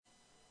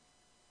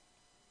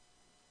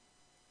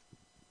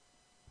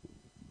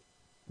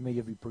How many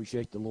of you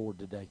appreciate the Lord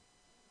today?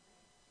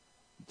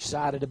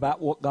 Excited about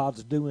what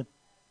God's doing?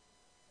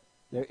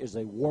 There is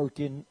a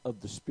working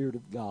of the Spirit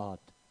of God.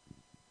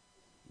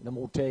 And I'm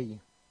going to tell you,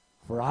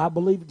 for I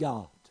believe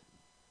God,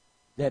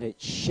 that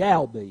it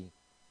shall be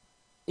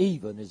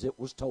even as it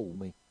was told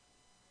me.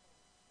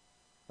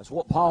 That's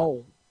what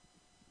Paul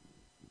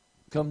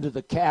come to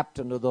the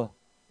captain of the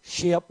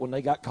ship when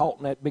they got caught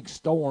in that big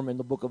storm in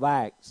the book of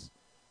Acts.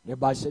 And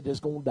everybody said they're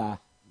going to die.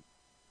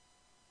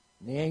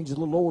 And the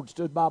angel of the Lord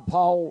stood by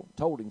Paul and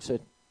told him, said,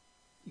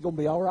 you're going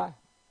to be all right.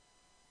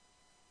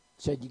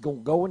 Said, you're going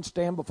to go and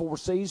stand before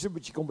Caesar,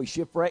 but you're going to be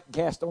shipwrecked and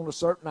cast on a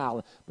certain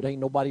island. But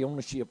ain't nobody on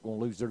the ship going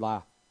to lose their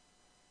life.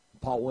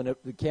 Paul went up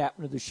to the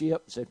captain of the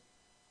ship and said,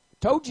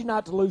 told you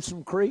not to loose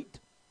from Crete.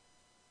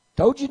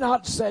 Told you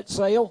not to set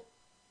sail.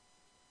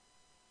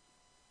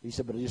 He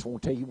said, but I just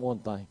want to tell you one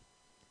thing.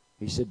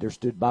 He said, there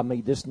stood by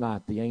me this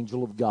night the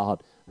angel of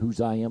God,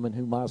 whose I am and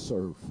whom I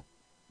serve,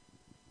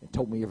 and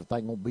told me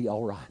everything will be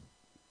all right.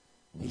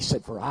 And he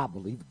said, for I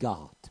believe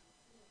God,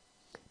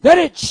 that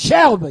it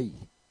shall be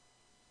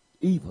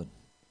even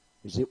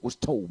as it was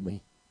told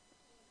me.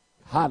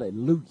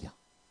 Hallelujah.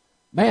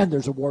 Man,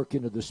 there's a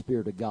working of the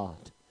Spirit of God.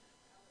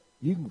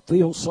 You can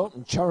feel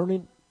something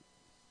churning,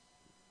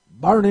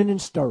 burning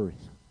and stirring.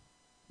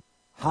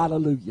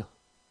 Hallelujah.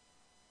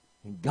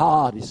 And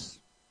God is,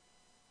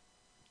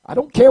 I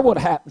don't care what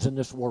happens in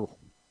this world.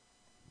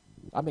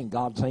 I'm in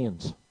God's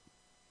hands.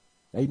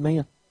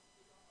 Amen.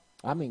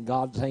 I'm in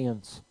God's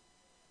hands.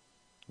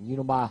 And you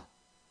know, I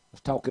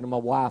was talking to my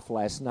wife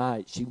last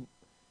night. She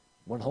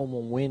went home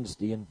on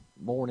Wednesday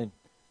morning,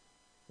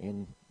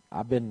 and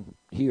I've been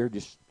here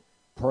just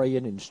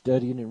praying and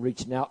studying and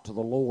reaching out to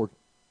the Lord.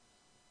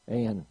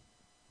 And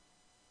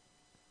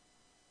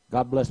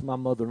God bless my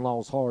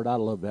mother-in-law's heart. I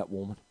love that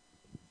woman.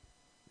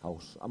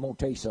 Because I'm going to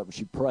tell you something.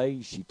 She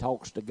prays. She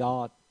talks to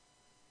God.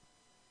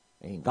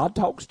 And God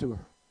talks to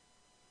her.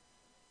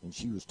 And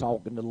she was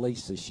talking to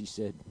Lisa. She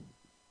said,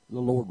 the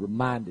Lord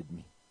reminded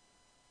me.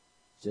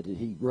 Said that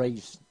he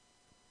raised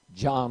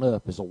John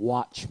up as a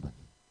watchman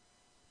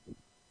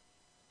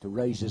to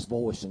raise his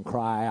voice and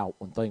cry out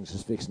when things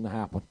is fixing to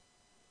happen.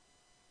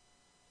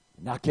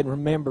 And I can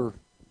remember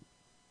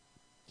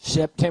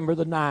September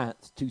the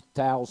 9th,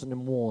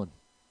 2001.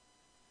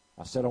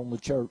 I sat on the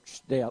church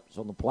steps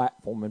on the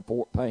platform in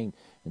Fort Payne,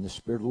 and the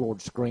Spirit of the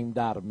Lord screamed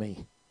out of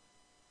me,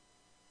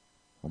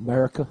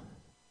 America,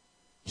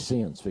 your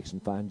sin's fixing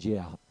to find you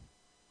out.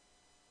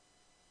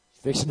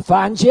 It's fixing to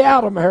find you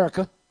out,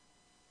 America.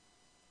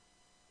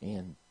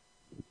 And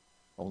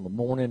on the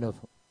morning of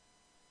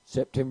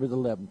September the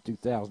 11th,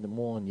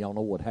 2001, y'all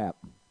know what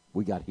happened.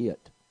 We got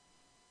hit.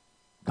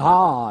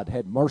 God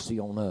had mercy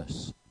on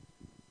us,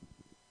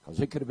 because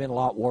it could have been a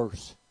lot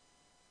worse.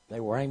 They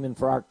were aiming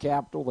for our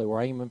Capitol. They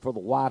were aiming for the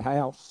White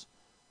House.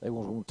 They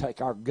were going to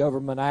take our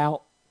government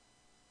out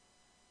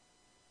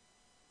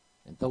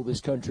and throw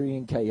this country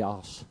in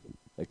chaos.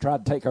 They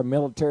tried to take our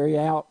military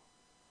out.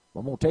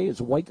 I'm going to tell you, it's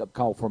a wake-up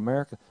call for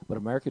America, but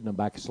America done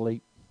back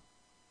asleep.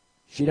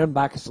 She done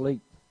back asleep.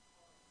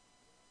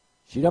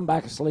 She done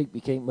back asleep.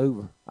 You can't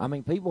move her. I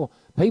mean, people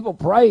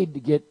prayed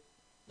to get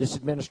this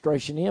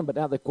administration in, but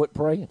now they quit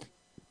praying.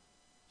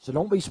 So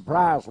don't be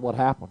surprised what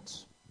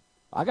happens.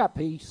 I got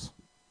peace.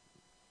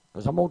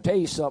 Because I'm going to tell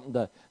you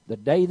something. The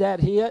day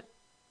that hit,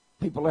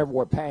 people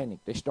everywhere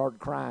panicked. They started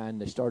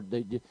crying.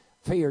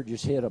 Fear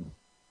just hit them.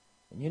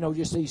 And, you know,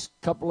 just these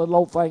couple of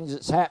little things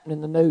that's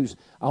happening in the news.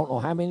 I don't know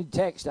how many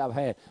texts I've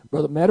had.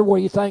 Brother Metter, what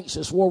do you think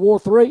since World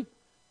War III?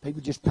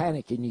 People just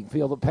panicking. You can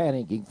feel the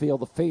panic. You can feel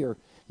the fear.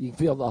 You can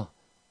feel the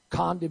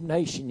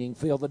condemnation. You can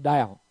feel the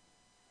doubt.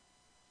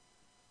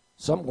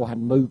 Something going to have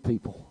to move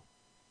people.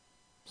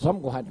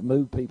 Something going to have to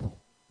move people.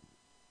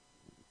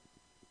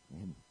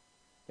 And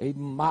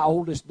even my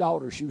oldest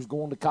daughter, she was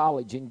going to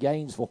college in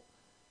Gainesville,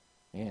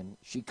 and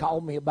she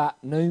called me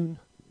about noon.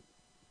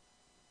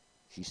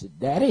 She said,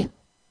 Daddy?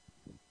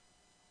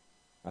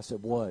 I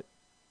said, what?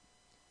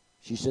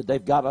 She said,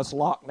 they've got us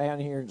locked down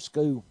here in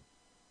school.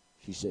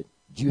 She said,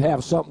 did you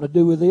have something to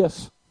do with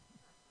this?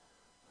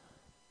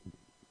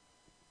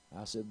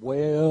 I said,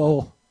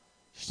 well,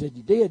 she said,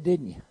 you did,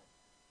 didn't you?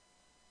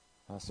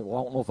 I said,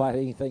 well, I don't know if I had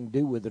anything to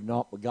do with it or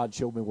not, but God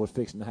showed me what's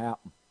fixing to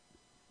happen.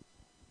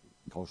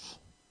 Because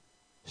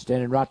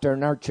standing right there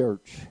in our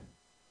church,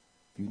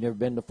 if you've never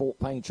been to Fort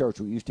Payne Church,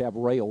 we used to have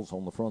rails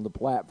on the front of the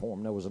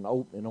platform. There was an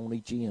opening on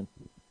each end.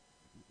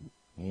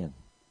 And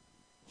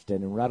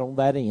standing right on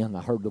that end,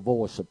 I heard the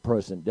voice of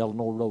President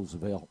Delano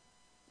Roosevelt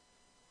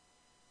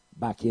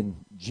back in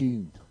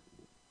June.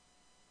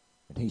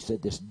 And he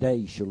said, this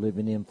day shall live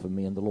in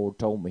infamy. And the Lord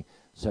told me,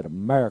 said,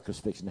 America's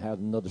fixing to have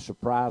another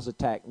surprise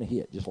attack and a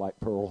hit, just like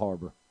Pearl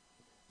Harbor.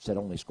 Said,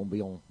 only it's going to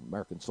be on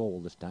American soil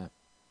this time.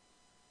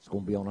 It's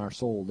going to be on our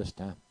soil this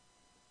time.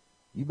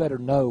 You better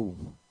know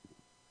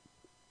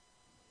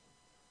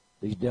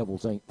these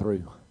devils ain't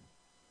through.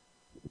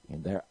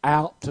 And they're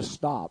out to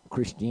stop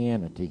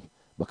Christianity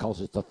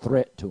because it's a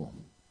threat to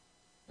them.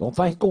 Don't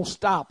think it's going to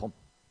stop them.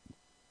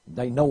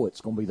 They know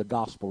it's going to be the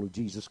gospel of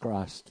Jesus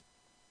Christ.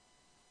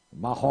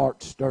 And my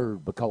heart's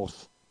stirred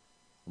because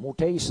I'm going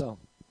to tell you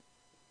something.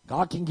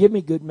 God can give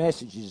me good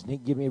messages and He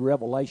can give me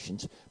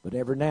revelations, but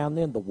every now and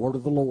then the word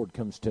of the Lord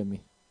comes to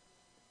me.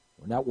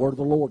 When that word of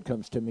the Lord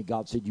comes to me,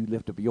 God said, you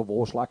lift up your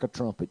voice like a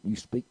trumpet and you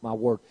speak my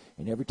word.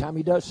 And every time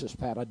He does this,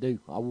 Pat, I do.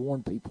 I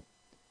warn people.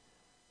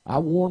 I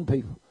warn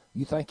people.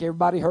 You think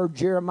everybody heard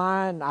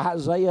Jeremiah and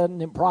Isaiah and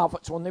them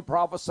prophets when they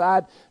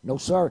prophesied? No,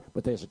 sir,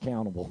 but they're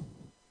accountable.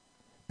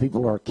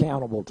 People are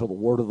accountable to the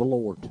word of the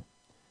Lord.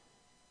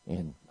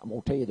 And I'm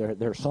going to tell you,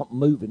 there's something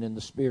moving in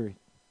the Spirit.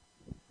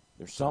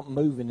 There's something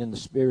moving in the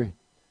Spirit.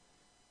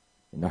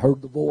 And I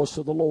heard the voice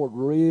of the Lord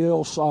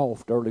real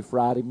soft early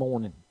Friday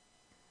morning.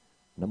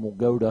 And I'm going to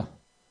go to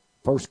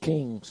 1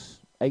 Kings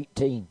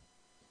 18.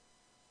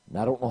 And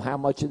I don't know how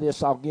much of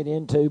this I'll get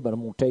into, but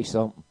I'm going to tell you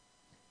something.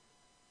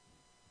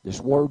 This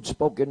word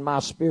spoke in my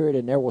spirit,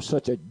 and there was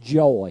such a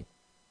joy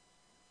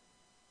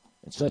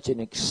and such an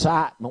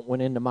excitement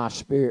went into my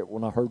spirit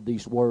when I heard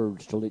these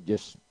words till it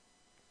just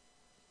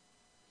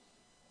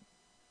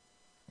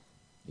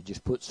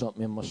put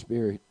something in my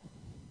spirit.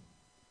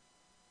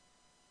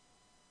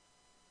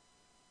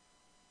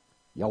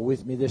 Y'all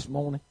with me this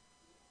morning?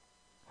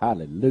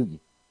 Hallelujah.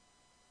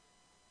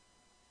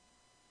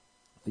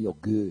 Feel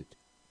good.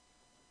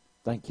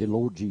 Thank you,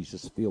 Lord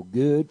Jesus. Feel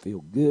good, feel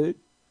good.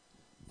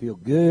 Feel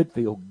good,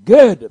 feel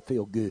good,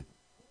 feel good.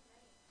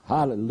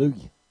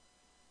 Hallelujah.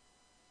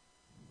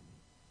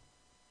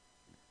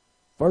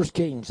 1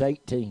 Kings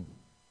 18.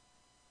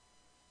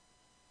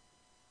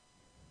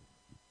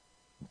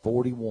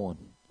 41.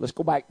 Let's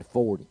go back to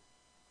 40.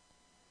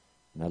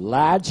 And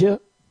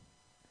Elijah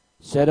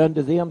said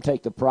unto them,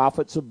 take the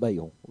prophets of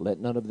Baal, let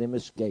none of them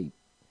escape.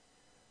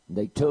 And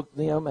they took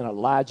them, and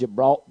Elijah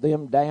brought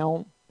them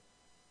down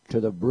to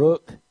the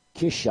brook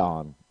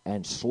Kishon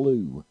and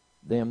slew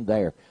them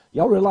there.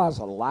 Y'all realize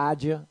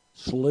Elijah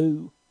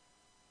slew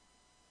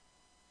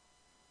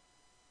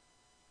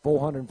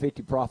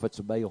 450 prophets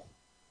of Baal?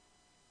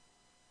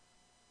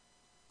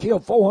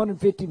 Killed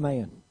 450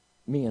 men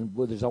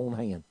with his own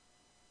hand.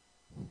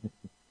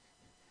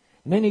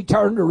 And then he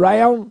turned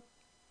around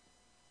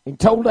and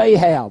told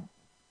Ahab,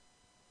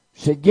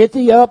 said, get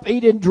thee up,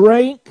 eat and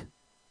drink.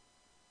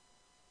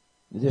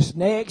 This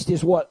next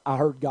is what I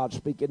heard God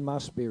speak in my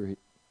spirit.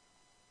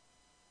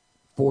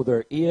 For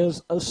there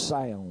is a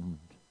sound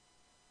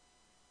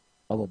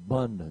of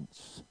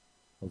abundance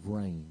of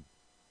rain.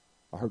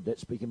 I heard that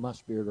speak in my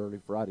spirit early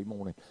Friday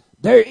morning.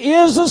 There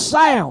is a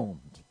sound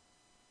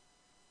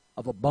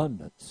of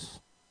abundance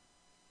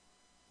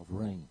of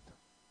rain.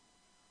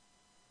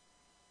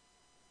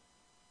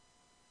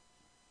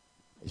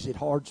 Is it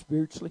hard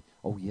spiritually?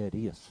 Oh, yeah, it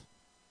is.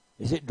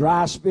 Is it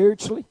dry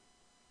spiritually?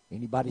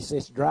 Anybody say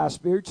it's dry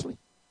spiritually?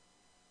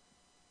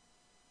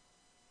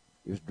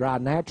 It was dry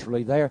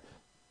naturally there.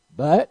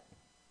 But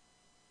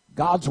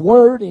God's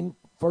word in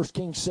 1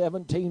 Kings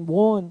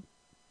 17:1,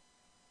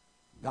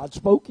 God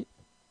spoke it.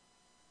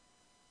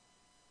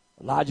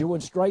 Elijah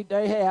went straight to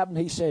Ahab and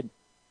he said,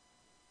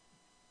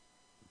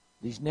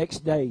 these next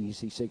days,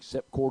 he said,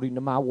 except according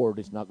to my word,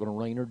 it's not going to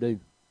rain or dew.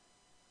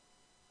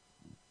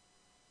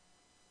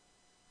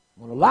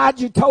 When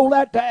Elijah told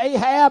that to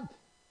Ahab,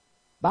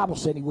 the Bible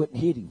said he wouldn't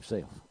hid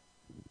himself.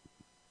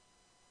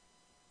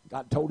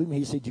 God told him,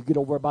 he said, you get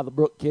over by the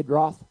brook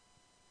Kidroth.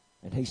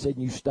 And he said,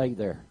 you stay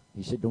there.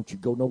 He said, don't you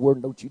go nowhere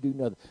and don't you do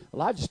nothing.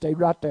 Elijah stayed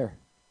right there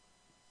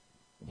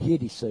and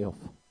hid himself.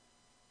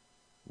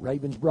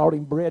 Ravens brought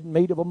him bread and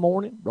meat of a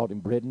morning, brought him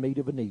bread and meat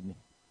of an evening.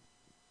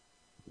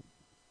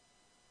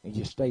 He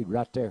just stayed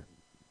right there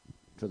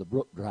till the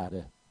brook dried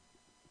up.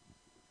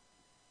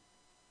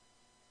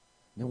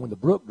 Then when the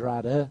brook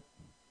dried up,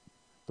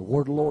 the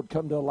word of the Lord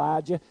come to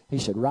Elijah. He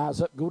said,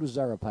 rise up, go to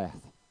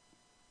Zarephath.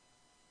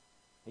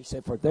 He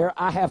said, for there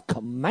I have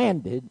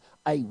commanded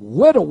a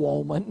widow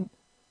woman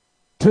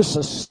to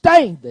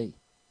sustain thee.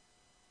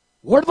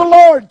 Word of the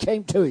Lord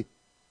came to him.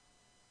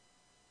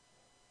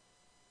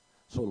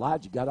 So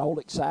Elijah got all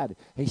excited.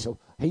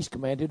 He's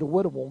commanded a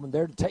widow woman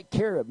there to take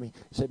care of me.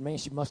 He said, man,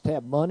 she must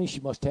have money.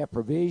 She must have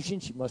provision.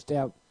 She must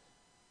have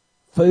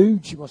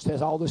food. She must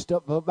have all this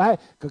stuff.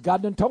 Because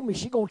God done told me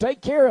she's going to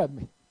take care of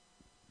me.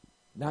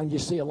 Now you can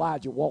just see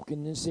Elijah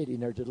walking in the city,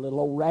 and there's a little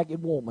old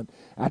ragged woman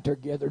out there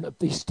gathering up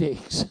these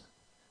sticks.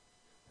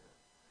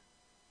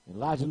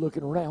 Elijah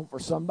looking around for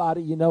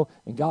somebody,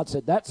 and God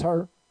said, that's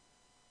her.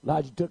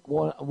 Elijah took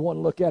one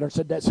look at her and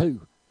said, that's who?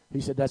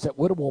 He said, that's that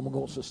widow woman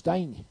going to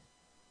sustain you.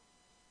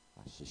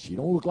 I said, she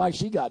don't look like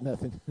she got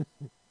nothing.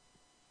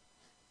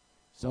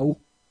 So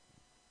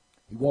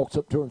he walks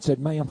up to her and said,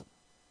 ma'am,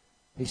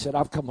 he said,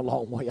 I've come a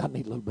long way. I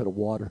need a little bit of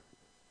water.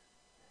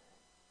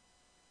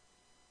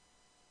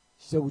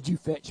 She said, would you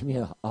fetch me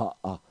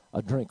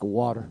a drink of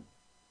water?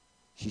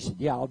 She said,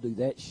 yeah, I'll do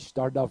that. She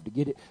started off to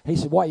get it. He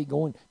said, why are you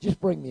going? Just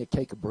bring me a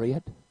cake of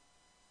bread.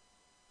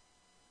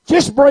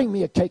 Just bring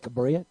me a cake of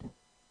bread.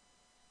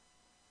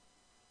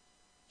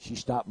 She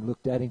stopped and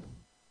looked at him.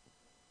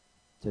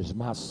 Says,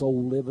 my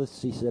soul liveth.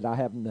 She said, I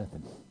have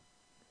nothing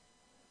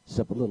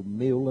except a little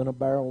meal in a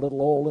barrel, a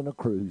little oil in a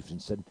cruse.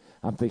 And said,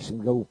 I'm fixing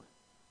to go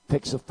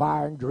fix a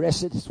fire and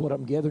dress it. That's what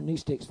I'm gathering these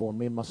sticks for.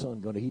 Me and my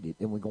son going to eat it.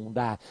 Then we're going to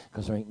die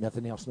because there ain't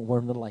nothing else nowhere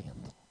in the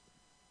land.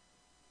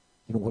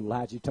 You know what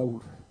Elijah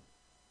told her?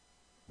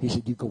 He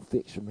said, you go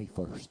fix for me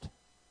first.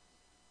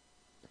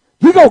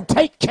 You go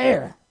take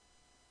care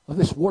of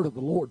this word of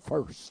the Lord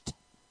first.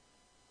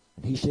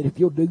 And he said, if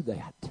you'll do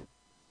that,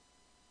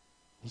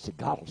 he said,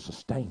 God will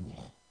sustain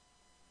you.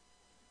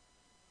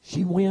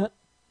 She went,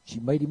 she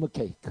made him a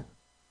cake.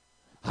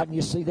 How can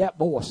you see that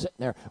boy sitting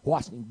there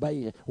watching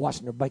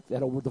her bake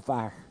that over the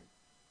fire?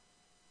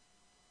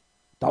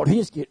 Thought he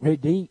was getting ready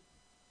to eat.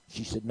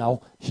 She said,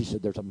 no. She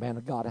said, there's a man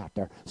of God out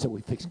there, so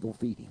we fix to go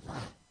feed him.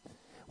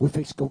 We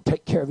fix to go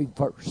take care of him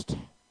first.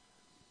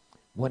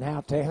 Went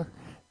out there.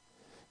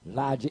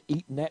 Elijah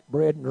eating that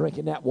bread and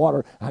drinking that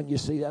water. How can you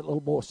see that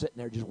little boy sitting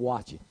there just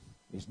watching?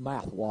 His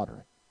mouth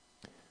watering.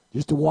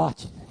 Just to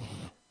watch it.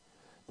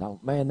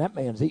 Thought, man, that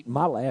man's eating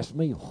my last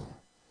meal.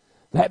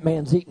 That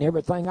man's eating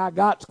everything I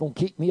got. It's going to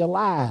keep me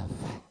alive.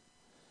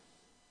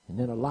 And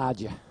then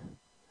Elijah,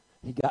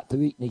 he got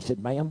through eating. He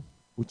said, ma'am,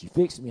 would you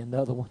fix me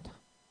another one?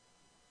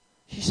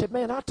 She said,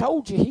 man, I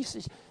told you.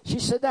 She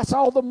said, that's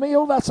all the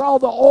meal, that's all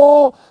the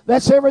oil,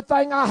 that's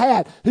everything I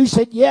had. He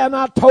said, yeah, and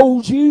I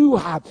told you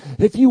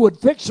if you would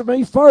fix for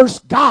me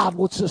first, God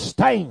would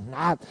sustain.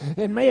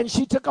 And man,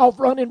 she took off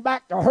running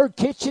back to her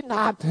kitchen.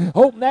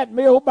 Opened that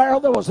meal barrel.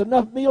 There was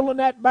enough meal in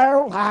that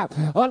barrel.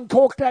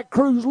 Uncorked that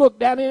cruse, looked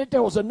down in it.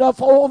 There was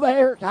enough oil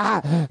there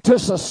to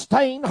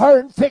sustain her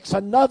and fix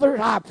another.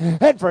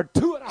 And for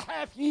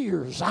 2.5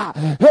 years,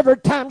 every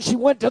time she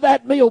went to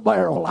that meal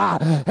barrel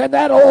and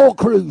that oil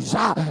cruse,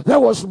 there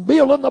was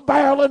meal in the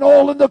barrel and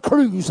oil in the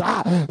cruse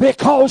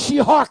because she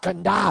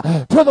hearkened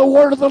to the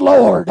word of the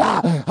Lord.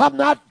 I'm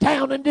not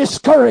down and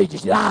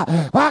discouraged.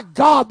 My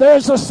God,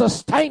 there's a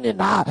sustaining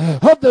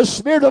of the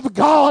Spirit of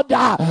God,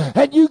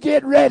 and you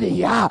get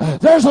ready.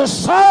 There's a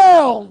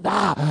sound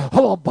of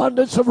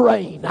abundance of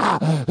rain.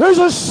 There's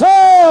a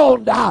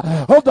sound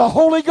of the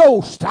Holy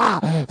Ghost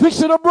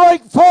fixing to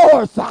break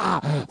forth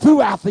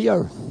throughout the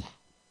earth.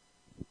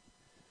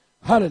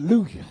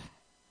 Hallelujah.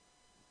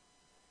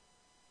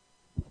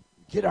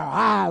 Get our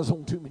eyes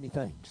on too many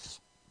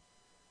things.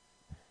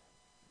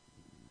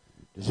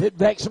 Does it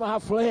vex my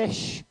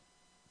flesh?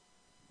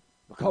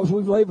 Because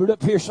we've labored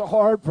up here so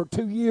hard for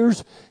 2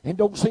 years and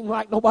don't seem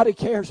like nobody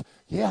cares.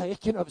 Yeah,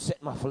 it can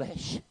upset my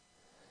flesh.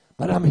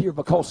 But I'm here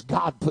because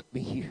God put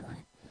me here.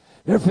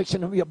 They're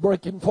fixing to be a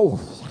breaking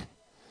forth.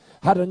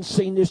 I done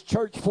seen this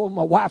church full.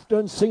 My wife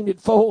done seen it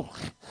full.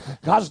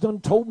 God's done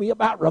told me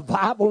about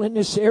revival in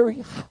this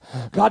area.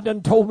 God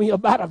done told me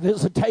about a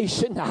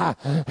visitation.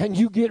 And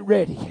you get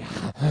ready.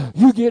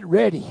 You get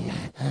ready.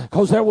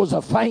 Because there was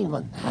a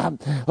famine.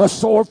 A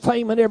sore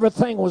famine.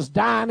 Everything was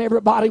dying.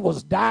 Everybody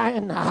was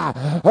dying.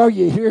 Are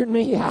you hearing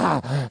me?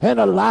 And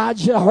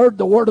Elijah heard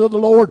the word of the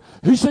Lord.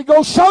 He said,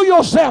 go show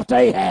yourself to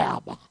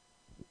Ahab.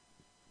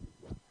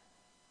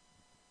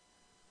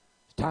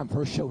 It's time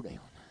for a showdown.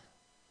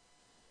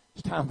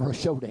 It's time for a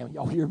showdown.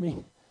 Y'all hear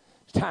me?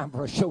 It's time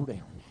for a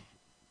showdown.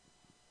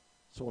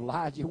 So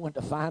Elijah went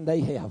to find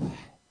Ahab.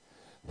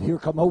 Here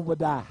come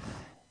Obadiah.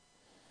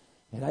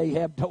 And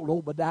Ahab told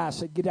Obadiah,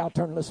 said, get out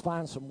there and let's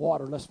find some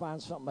water. Let's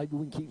find something. Maybe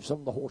we can keep some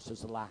of the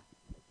horses alive.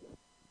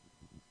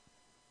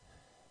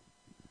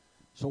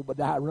 So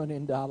Obadiah run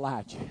into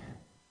Elijah.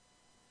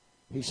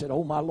 He said,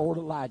 oh, my Lord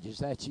Elijah, is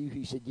that you?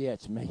 He said, yeah,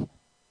 it's me.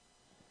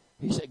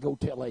 He said, go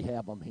tell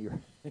Ahab I'm here.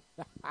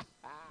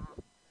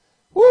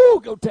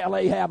 Woo, go tell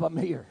Ahab I'm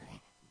here.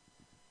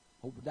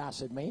 Obadiah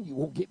said, man, you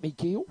won't get me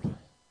killed?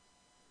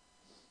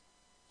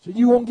 Said,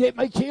 you won't get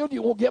me killed?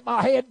 You won't get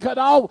my head cut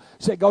off?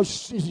 Said, go as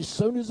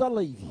soon as I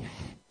leave you.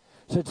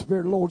 Said, the Spirit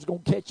of the Lord's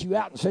going to catch you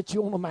out and set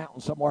you on a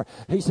mountain somewhere.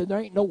 He said, there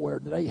ain't nowhere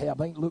that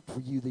Ahab ain't looked for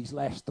you these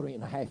last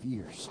 3.5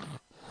 years.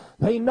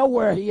 There ain't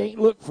nowhere he ain't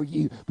looked for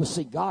you. But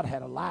see, God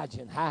had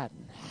Elijah in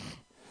hiding.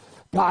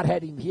 God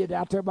had him hid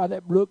out there by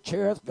that brook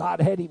Cherith.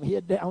 God had him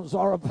hid down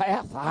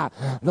Zarephath.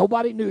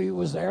 Nobody knew he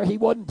was there. He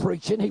wasn't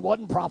preaching. He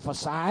wasn't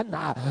prophesying.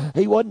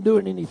 He wasn't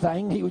doing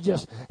anything. He was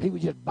just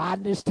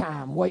biding his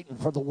time, waiting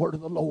for the word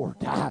of the Lord.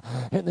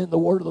 And then the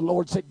word of the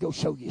Lord said, go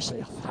show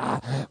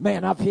yourself.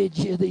 Man, I've hid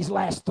you these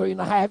last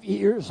 3.5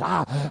 years.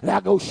 Now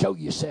go show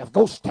yourself.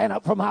 Go stand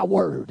up for my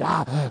word.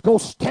 Go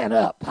stand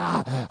up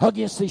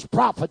against these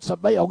prophets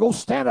of Baal. Go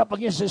stand up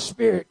against this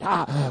spirit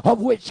of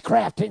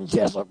witchcraft and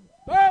Jezebel.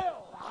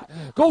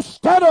 Go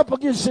stand up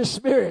against this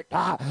spirit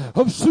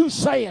of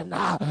soothsaying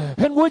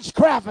and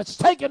witchcraft. It's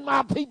taking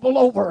my people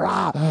over.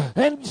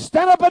 And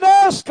stand up and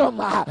ask them,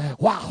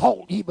 why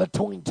halt ye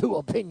between two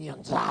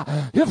opinions?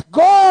 If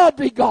God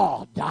be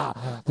God,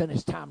 then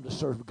it's time to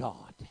serve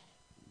God.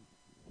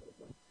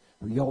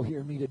 Are y'all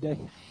hearing me today?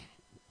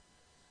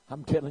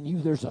 I'm telling you,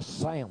 there's a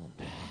sound.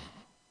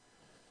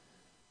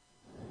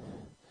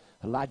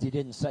 Elijah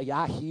didn't say,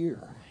 I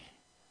hear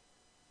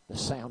the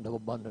sound of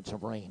abundance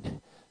of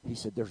rain. He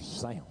said, there's a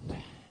sound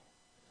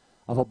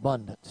of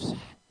abundance.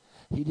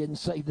 He didn't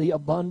say the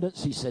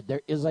abundance. He said, there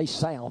is a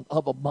sound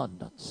of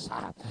abundance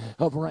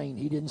of rain.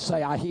 He didn't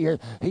say, I hear.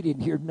 He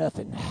didn't hear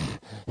nothing.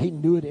 He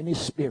knew it in his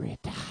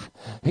spirit.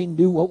 He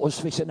knew what was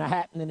fixing to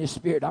happen in his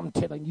spirit. I'm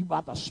telling you,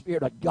 by the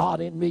Spirit of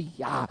God in me,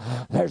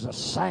 there's a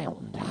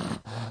sound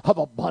of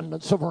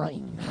abundance of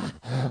rain.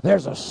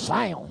 There's a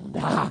sound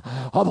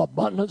of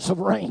abundance of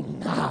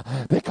rain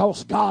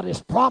because God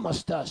has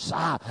promised us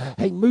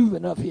a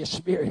moving of His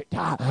Spirit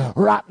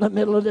right in the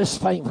middle of this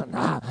famine,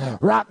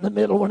 right in the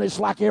middle when it's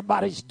like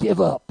everybody's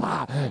give up,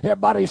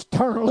 everybody's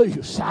turned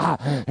loose,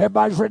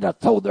 everybody's ready to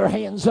throw their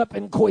hands up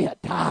and quit.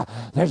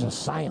 There's a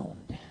sound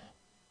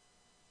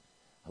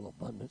of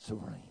abundance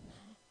of rain.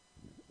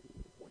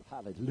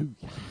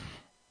 Hallelujah.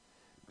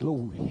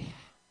 Glory.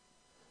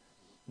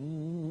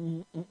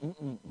 And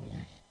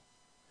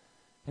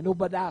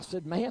Obadiah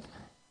said, man,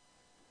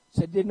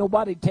 did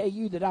nobody tell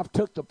you that I've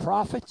took the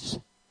prophets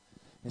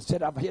and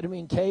said I've hid them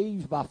in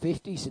caves by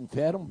 50s and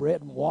fed them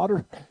bread and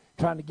water,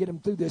 trying to get them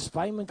through this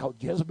famine because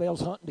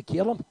Jezebel's hunting to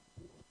kill them?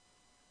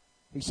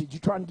 He said, you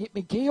trying to get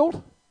me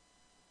killed?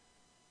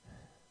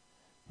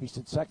 He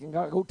said, second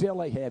God, go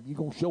tell Ahab, you're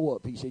going to show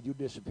up. He said, you'll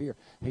disappear.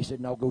 He said,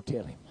 no, go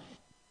tell him.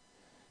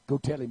 Go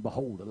tell him,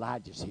 behold,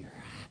 Elijah's here.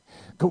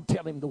 Go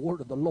tell him the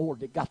word of the Lord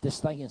that got this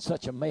thing in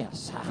such a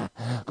mess.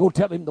 Go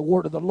tell him the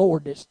word of the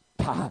Lord that's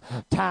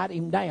tied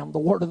him down. The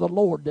word of the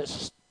Lord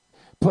that's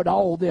put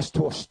all this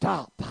to a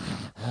stop.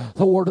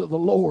 The word of the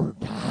Lord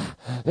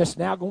that's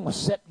now going to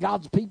set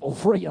God's people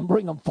free and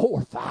bring them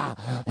forth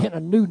in a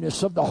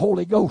newness of the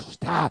Holy Ghost.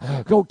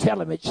 Go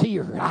tell him it's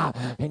here.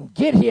 And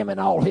get him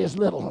and all his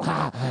little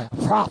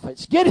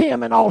prophets. Get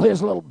him and all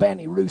his little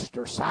banny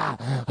roosters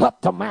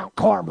up to Mount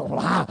Carmel.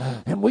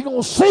 And we're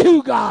going to see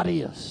who God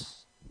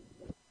is.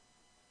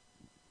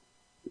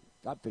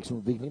 God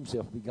fixing to reveal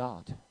himself to be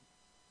God.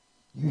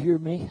 You hear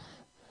me?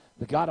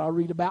 The God I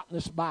read about in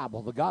this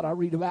Bible, the God I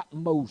read about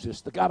in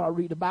Moses, the God I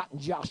read about in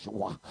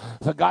Joshua,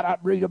 the God I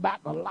read about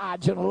in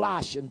Elijah and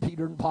Elisha and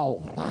Peter and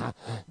Paul. I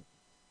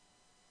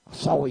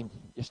saw him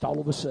just all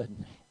of a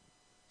sudden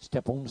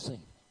step on the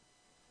scene.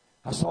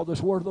 I saw this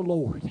word of the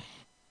Lord.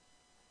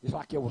 It's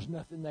like there was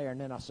nothing there,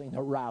 and then I seen the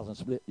horizon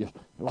split just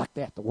like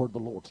that. The word of the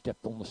Lord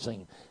stepped on the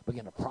scene,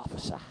 began to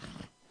prophesy.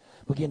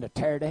 Begin to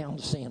tear down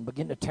sin.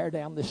 Begin to tear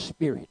down this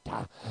spirit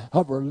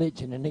of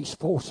religion and these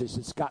forces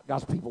that's got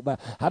God's people back.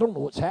 I don't know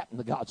what's happened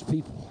to God's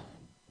people.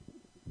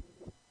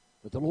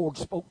 But the Lord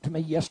spoke to me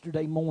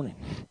yesterday morning.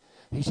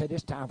 He said,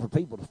 it's time for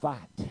people to fight.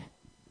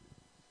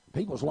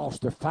 People's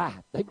lost their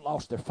fight. They've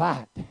lost their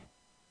fight.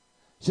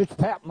 Sister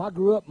Pat, when I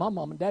grew up, my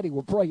mom and daddy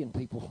were praying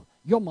people.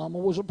 Your mama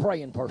was a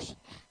praying person.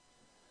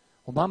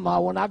 Well, my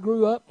mom, when I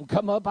grew up and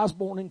come up, I was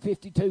born in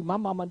 52. My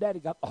mom and daddy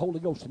got the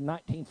Holy Ghost in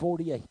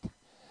 1948.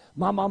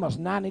 My mama's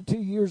 92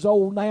 years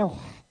old now.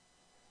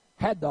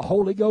 Had the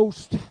Holy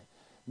Ghost.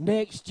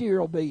 Next year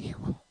will be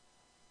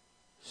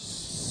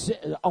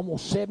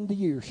almost 70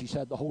 years she's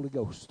had the Holy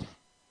Ghost.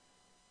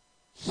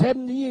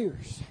 70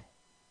 years.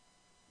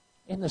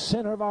 In the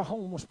center of our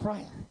home was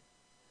prayer.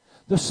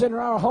 The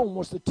center of our home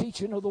was the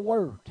teaching of the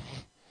Word.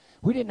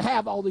 We didn't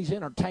have all these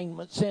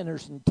entertainment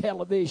centers and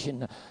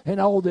television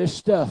and all this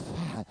stuff.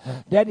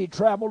 Daddy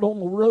traveled on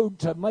the road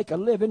to make a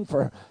living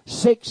for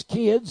 6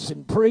 kids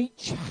and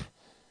preach.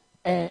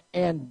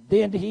 And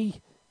then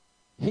he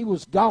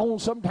was gone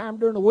sometime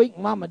during the week.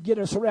 Mama would get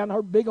us around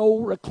her big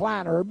old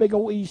recliner, her big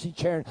old easy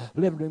chair in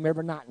the living room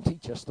every night and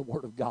teach us the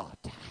Word of God.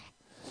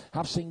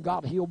 I've seen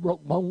God heal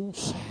broke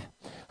bones.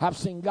 I've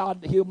seen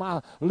God heal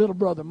my little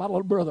brother. My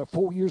little brother,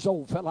 4 years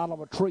old, fell out of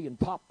a tree and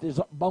popped his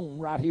bone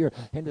right here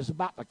and is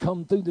about to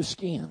come through the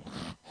skin.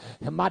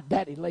 And my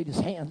daddy laid his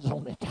hands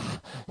on it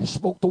and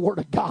spoke the word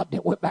of God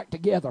that went back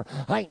together.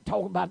 I ain't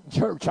talking about in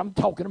church. I'm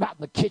talking about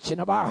in the kitchen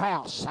of our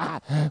house.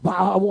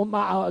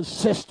 My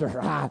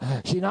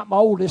sister, she's not my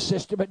oldest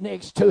sister, but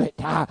next to it,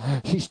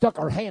 she stuck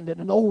her hand in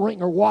an old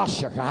wringer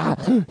washer.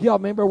 Y'all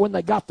remember when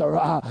they got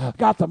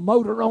the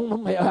motor on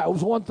them? It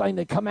was one thing,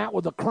 they come out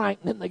with a crank,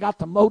 and then they got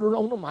the motor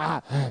on them.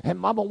 And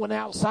Mama went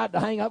outside to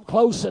hang up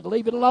clothes, said,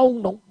 leave it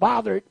alone, don't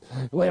bother it.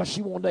 Well,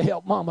 she wanted to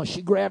help Mama.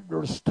 She grabbed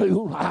her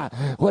stool,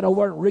 went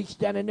over and reached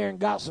down in there and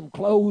got some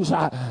clothes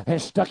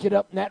and stuck it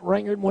up in that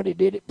wringer. And when he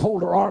did, it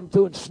pulled her arm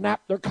through and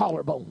snapped her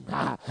collarbone.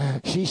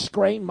 She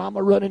screamed.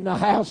 Mama run in the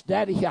house.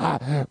 Daddy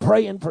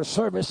praying for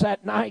service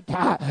that night.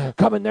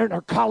 Come in there and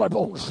her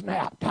collarbone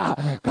snapped.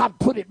 God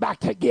put it back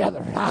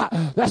together.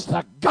 That's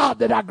the God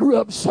that I grew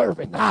up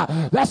serving.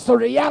 That's the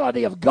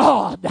reality of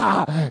God.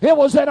 It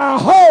was in our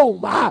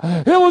home.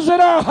 It was in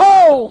our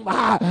home.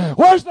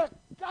 Where's the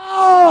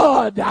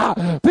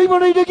God? People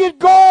need to get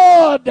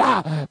God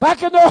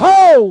back in their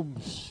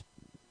homes.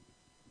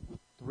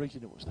 The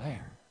reason it was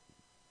there,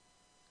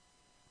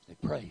 they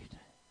prayed.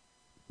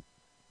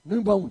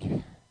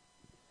 Pneumonia,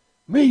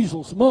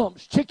 measles,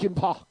 mumps, chicken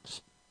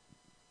pox.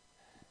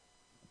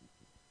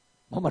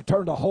 Mama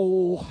turned a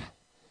whole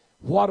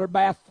water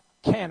bath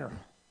canner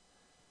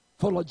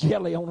full of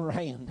jelly on her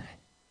hand.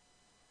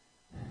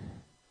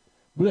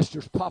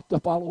 Blisters popped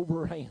up all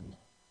over her hand.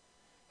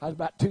 I was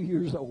about 2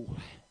 years old.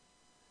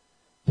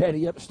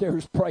 Daddy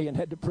upstairs praying,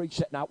 had to preach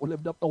that night. We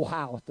lived up in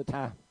Ohio at the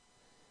time.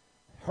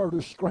 Heard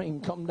her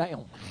scream, come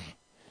down.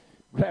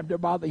 Grabbed her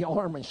by the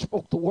arm and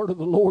spoke the word of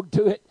the Lord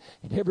to it,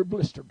 and every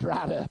blister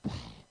dried up.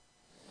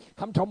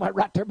 I'm talking about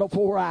right there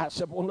before her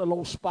eyes, one little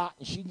old spot,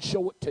 and she can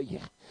show it to you.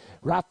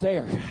 Right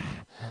there,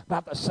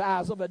 about the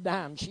size of a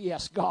dime. She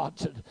asked God,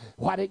 said,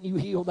 why didn't you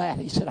heal that?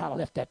 He said, I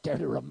left that there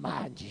to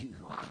remind you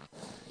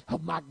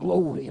of my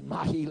glory and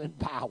my healing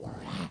power.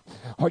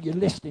 Are you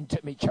listening to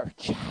me,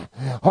 church?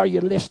 Are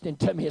you listening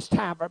to me? It's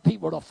time for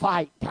people to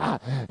fight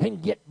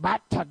and get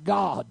back to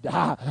God.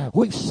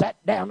 We've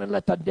sat down and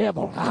let the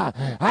devil.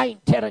 I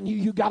ain't telling you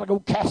you got to go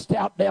cast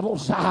out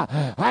devils.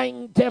 I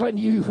ain't telling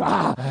you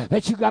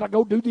that you got to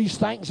go do these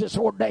things that's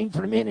ordained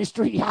for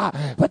ministry.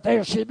 But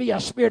there should be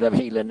a spirit of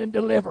healing and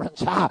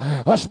deliverance,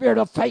 a spirit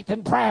of faith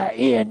and prayer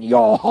in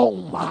your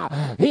home.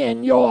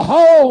 In your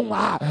home.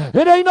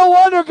 It ain't no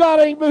wonder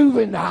God ain't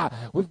moving.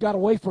 We've got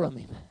away from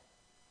him.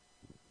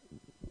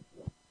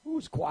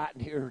 Who's quiet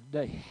in here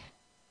today?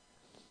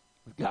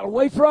 We've got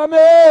away from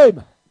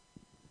him.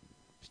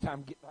 It's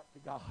time to get back to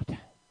God.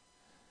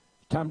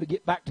 It's time to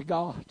get back to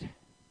God.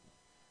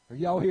 Are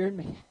y'all hearing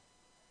me?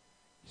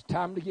 It's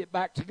time to get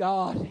back to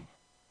God.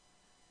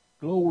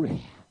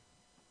 Glory.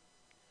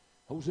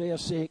 Hosea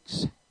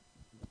 6.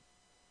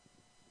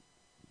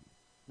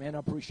 Man, I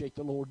appreciate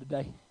the Lord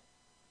today.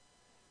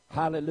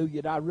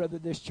 Hallelujah. I'd rather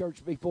this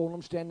church be full of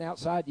them standing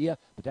outside. Yeah,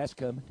 but that's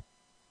coming.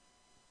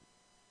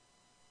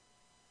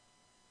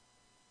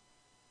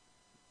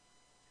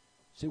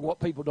 See, what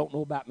people don't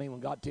know about me when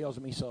God tells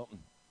me something,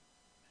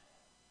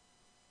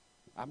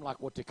 I'm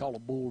like what they call a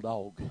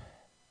bulldog.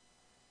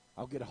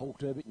 I'll get a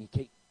hold of it, and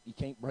you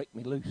can't break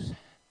me loose.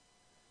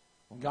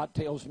 When God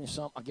tells me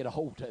something, I get a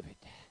hold of it.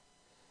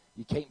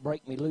 You can't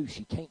break me loose.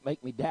 You can't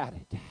make me doubt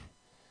it.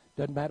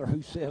 Doesn't matter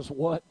who says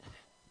what.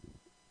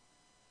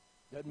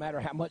 Doesn't matter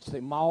how much they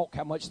mock,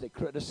 how much they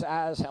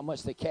criticize, how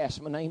much they cast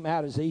my name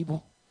out as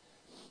evil.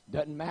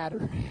 Doesn't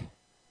matter.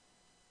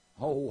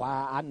 Oh,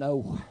 I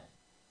know.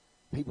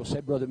 People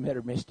said Brother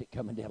Metter missed it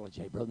coming to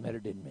LJ. Brother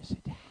Metter didn't miss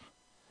it.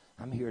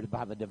 I'm here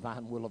by the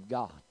divine will of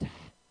God.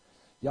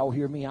 Y'all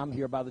hear me? I'm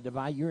here by the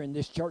divine. You're in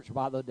this church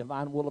by the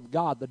divine will of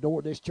God. The door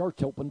of this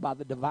church opened by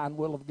the divine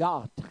will of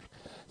God.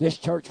 This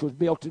church was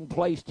built and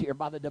placed here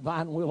by the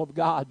divine will of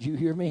God. You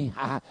hear me?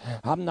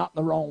 I'm not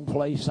in the wrong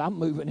place. I'm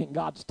moving in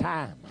God's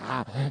time.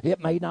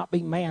 It may not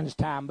be man's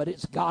time, but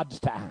it's God's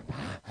time.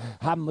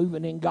 I'm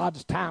moving in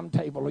God's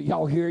timetable. Are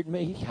y'all hearing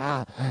me?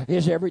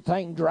 Is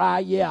everything dry?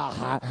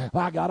 Yeah.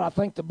 By God, I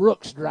think the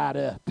brook's dried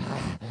up.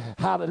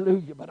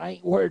 Hallelujah. But I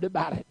ain't worried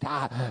about it.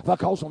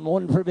 Because when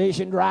one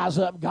provision dries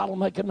up, God will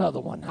make another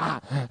one.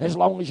 As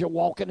long as you're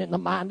walking in the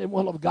mind and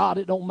will of God,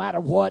 it don't matter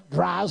what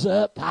dries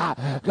up.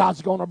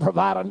 God's going to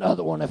provide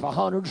another one. If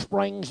 100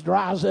 springs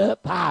dries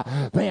up,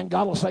 man,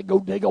 God will say, go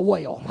dig a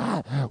well.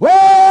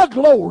 Well,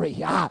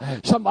 glory.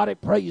 Somebody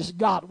praise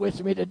God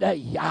with me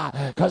today,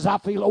 because I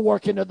feel a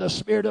working of the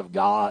Spirit of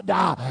God,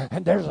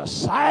 and there's a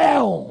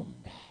sound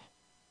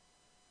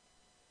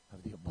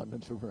of the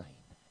abundance of rain.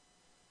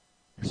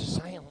 There's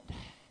a sound.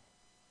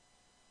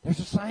 There's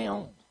a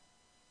sound.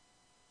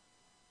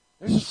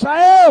 There's a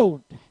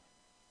sound.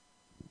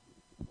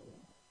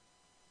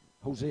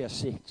 Hosea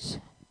 6,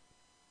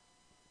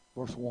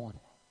 verse 1.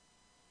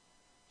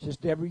 It says,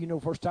 Deborah, you know,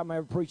 first time I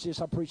ever preached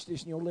this, I preached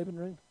this in your living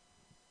room.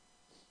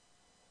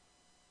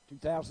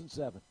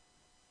 2007.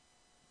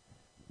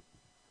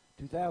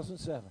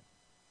 2007.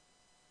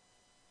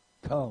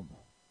 Come.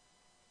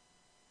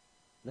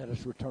 Let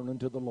us return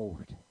unto the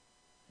Lord.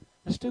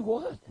 Let's do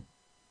what?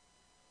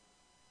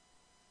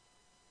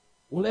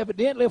 Well,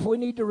 evidently, if we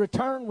need to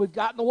return, we've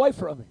gotten away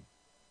from him.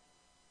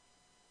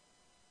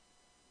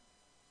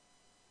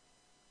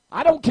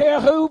 I don't care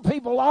who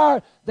people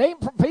are.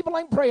 People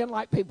ain't praying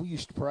like people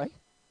used to pray.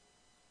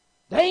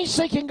 They ain't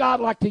seeking God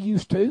like they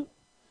used to.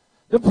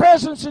 The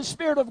presence and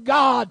Spirit of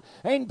God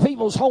ain't in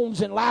people's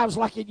homes and lives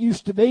like it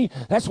used to be.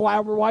 That's why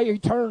everywhere you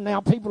turn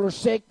now, people are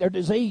sick. They're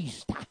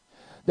diseased.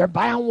 They're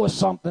bound with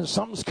something.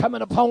 Something's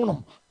coming upon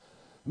them.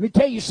 Let me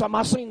tell you something.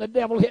 I seen the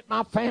devil hit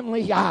my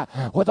family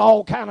with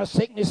all kind of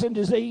sickness and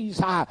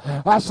disease.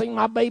 I seen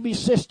my baby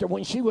sister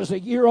when she was a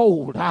year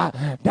old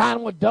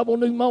dying with double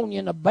pneumonia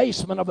in the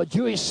basement of a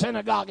Jewish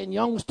synagogue in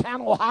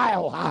Youngstown,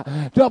 Ohio.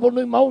 Double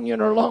pneumonia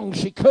in her lungs.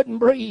 She couldn't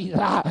breathe.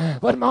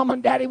 But Mom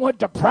and Daddy went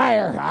to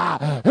prayer.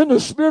 And the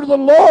Spirit of the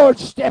Lord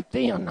stepped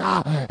in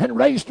and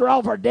raised her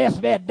off her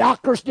deathbed.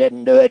 Doctors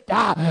didn't do it.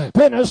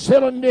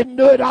 Penicillin didn't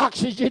do it.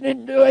 Oxygen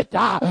didn't do it.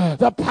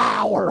 The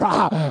power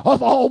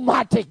of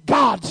Almighty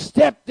God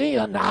stepped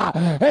in,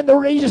 and the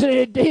reason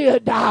it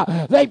did,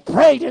 they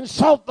prayed and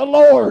sought the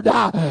Lord.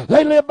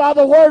 They lived by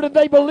the word and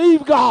they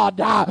believe God.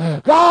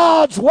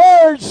 God's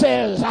word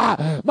says,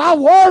 my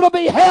word will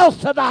be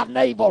health to thy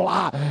navel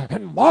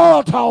and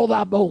marrow to all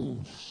thy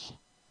bones.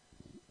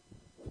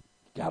 You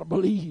gotta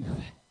believe.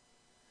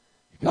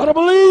 You gotta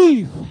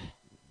believe.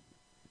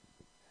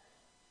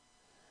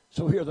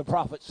 So here the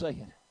prophet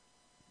saying,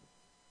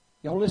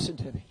 y'all listen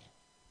to me.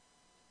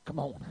 Come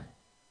on.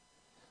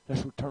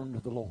 Let's return to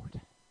the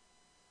Lord.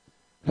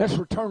 Let's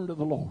return to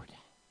the Lord.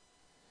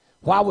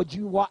 Why would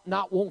you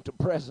not want the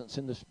presence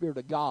and the Spirit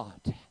of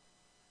God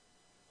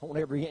on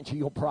every inch of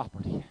your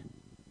property?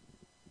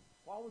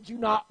 Why would you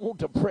not want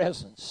the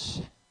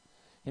presence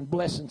and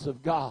blessings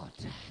of God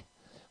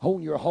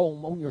on your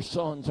home, on your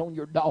sons, on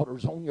your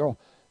daughters, on your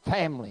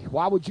family,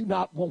 why would you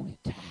not want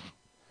it?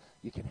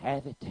 You can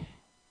have it.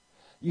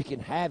 You can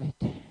have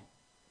it.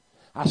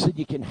 I said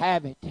you can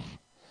have it,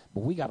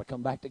 but we got to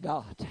come back to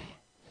God.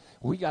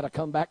 We got to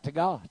come back to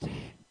God.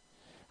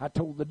 I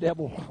told the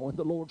devil when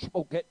the Lord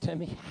spoke that to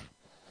me,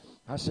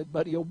 I said,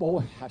 buddy, old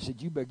boy, I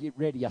said, you better get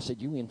ready. I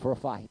said, you in for a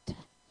fight.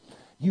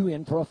 You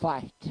in for a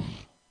fight.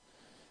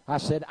 I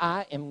said,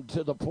 I am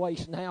to the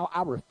place now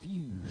I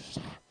refuse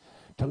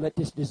to let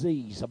this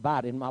disease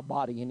abide in my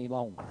body any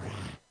longer.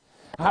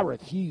 I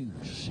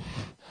refuse.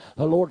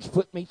 The Lord's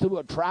put me through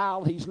a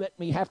trial. He's let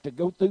me have to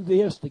go through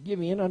this to give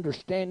me an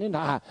understanding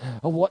of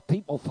what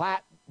people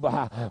fight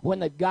when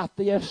they've got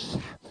this.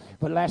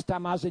 But last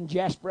time I was in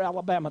Jasper,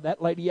 Alabama,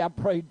 that lady I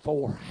prayed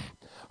for,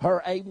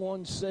 her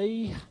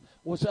A1C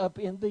was up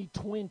in the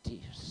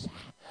 20s.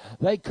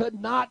 They could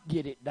not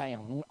get it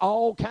down.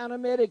 All kind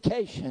of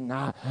medication.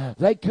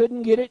 They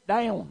couldn't get it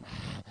down.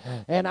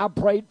 And I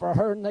prayed for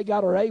her, and they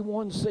got her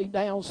A1C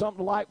down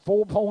something like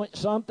 4 point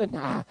something.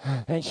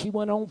 And she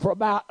went on for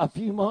about a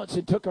few months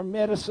and took her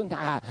medicine.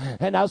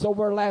 And I was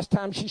over her last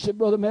time. She said,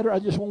 Brother Metter, I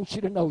just want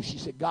you to know. She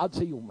said, God's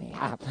healed me.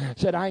 I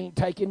said, I ain't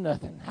taking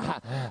nothing.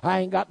 I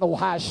ain't got no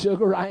high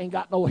sugar. I ain't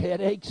got no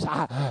headaches.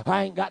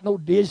 I ain't got no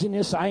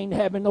dizziness. I ain't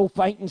having no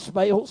fainting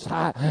spells.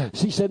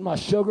 She said, my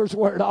sugar's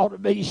where it ought to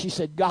be. She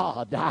said,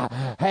 God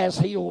has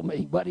healed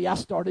me. Buddy, I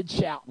started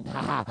shouting.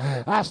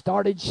 I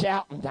started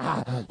shouting.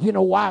 You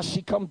know why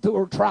she come through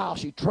her trial?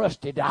 She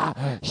trusted.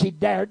 She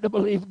dared to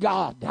believe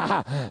God.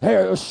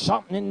 There was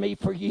something in me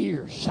for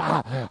years.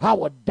 I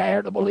would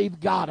dare to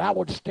believe God. I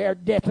would stare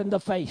death in the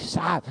face.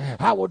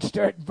 I would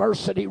stare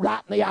adversity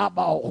right in the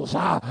eyeballs.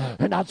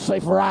 And I'd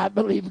say, for I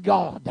believe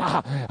God.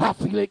 I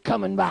feel it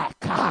coming back.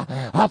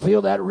 I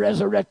feel that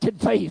resurrected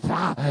faith.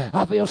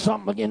 I feel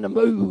something begin to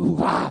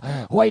move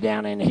way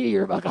down in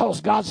here,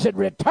 because God said,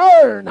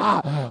 return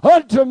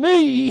unto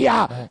me,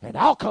 and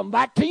I'll come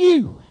back to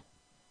you.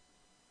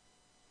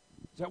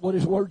 Is that what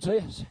his word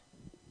says?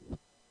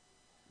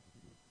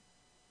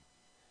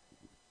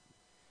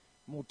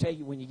 I'm going to tell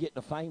you, when you get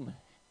to famine,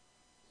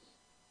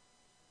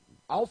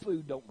 all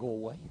food don't go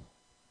away.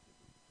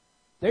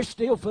 There's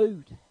still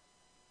food.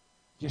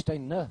 Just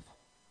ain't enough.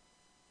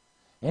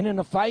 And in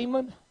a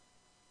famine,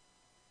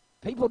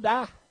 people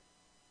die.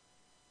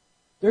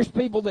 There's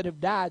people that have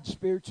died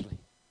spiritually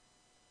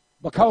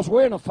because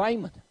we're in a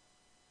famine.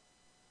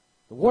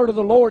 The word of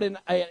the Lord in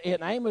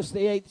Amos, the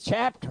 8th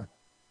chapter,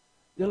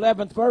 the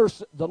 11th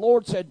verse, the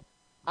Lord said,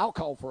 I'll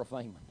call for a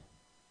famine.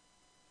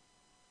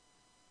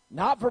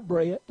 Not for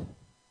bread,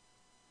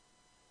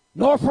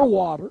 nor for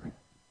water,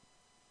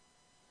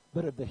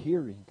 but of the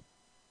hearing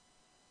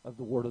of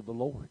the word of the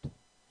Lord.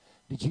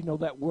 Did you know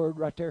that word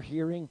right there,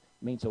 hearing,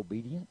 means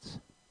obedience?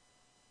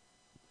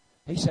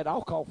 He said,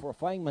 I'll call for a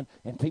famine,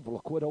 and people will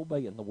quit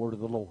obeying the word of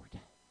the Lord.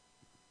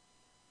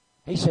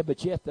 He said,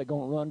 but yet they're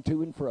going to run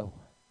to and fro,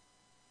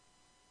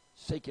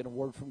 seeking a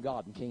word from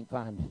God and can't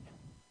find it.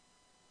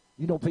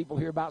 You know, people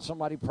hear about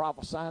somebody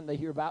prophesying. They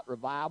hear about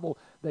revival.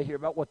 They hear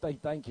about what they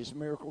think is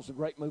miracles, a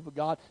great move of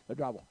God. They'll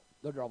drive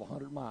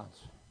 100 miles.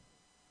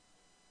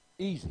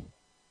 Easy.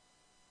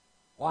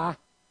 Why?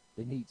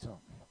 They need something.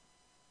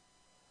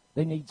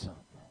 They need something.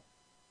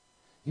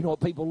 You know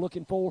what people are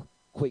looking for?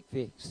 Quick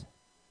fix.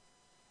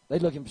 They're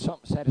looking for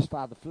something to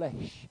satisfy the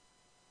flesh.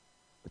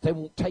 But they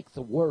won't take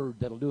the word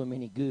that'll do them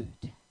any good.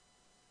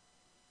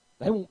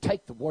 They won't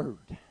take the word.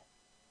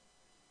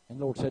 And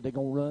the Lord said they're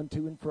going to run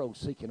to and fro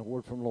seeking a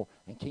word from the Lord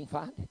and can't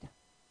find it.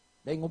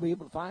 They ain't going to be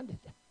able to find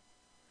it.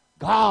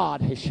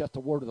 God has shut the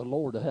word of the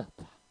Lord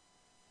up.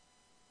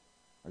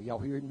 Are y'all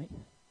hearing me?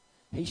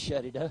 He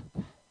shut it up.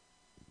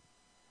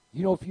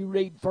 You know, if you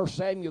read 1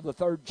 Samuel, the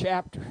 3rd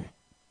chapter,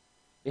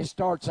 it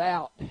starts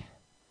out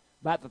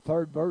about the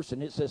 3rd verse,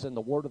 and it says, and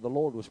the word of the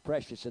Lord was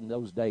precious in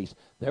those days.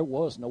 There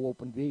was no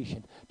open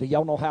vision. Do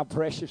y'all know how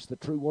precious the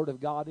true word of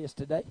God is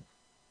today?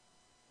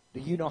 Do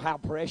you know how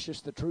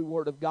precious the true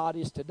word of God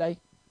is today?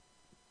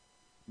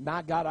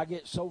 My God, I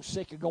get so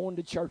sick of going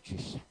to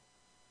churches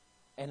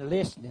and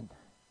listening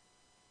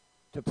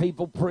to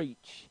people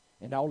preach,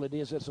 and all it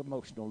is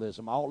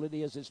emotionalism. All it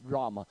is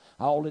drama.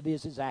 All it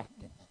is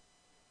acting.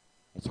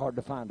 It's hard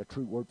to find a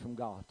true word from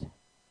God.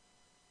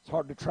 It's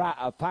hard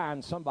to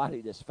find somebody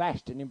that's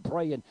fasting and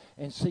praying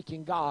and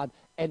seeking God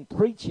and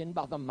preaching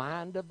by the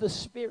mind of the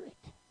Spirit.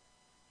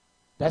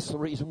 That's the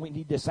reason we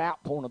need this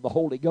outpouring of the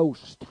Holy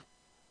Ghost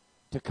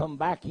to come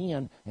back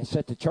in and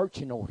set the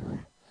church in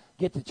order.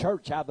 Get the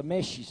church out of the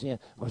mess she's in.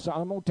 Because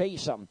I'm going to tell you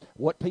something.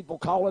 What people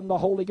calling the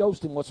Holy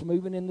Ghost and what's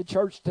moving in the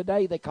church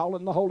today, they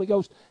calling the Holy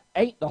Ghost,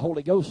 ain't the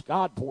Holy Ghost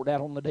God poured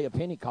out on the day of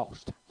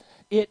Pentecost.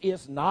 It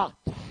is not.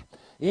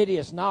 It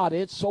is not.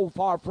 It's so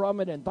far from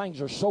it, and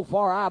things are so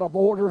far out of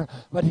order.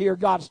 But here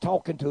God's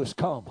talking to us.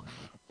 Come.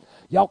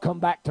 Y'all come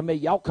back to me.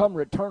 Y'all come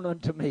return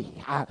unto me.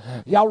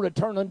 Y'all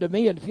return unto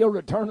me, and if you'll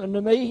return unto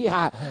me,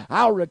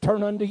 I'll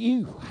return unto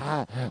you.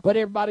 But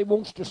everybody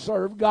wants to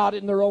serve God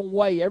in their own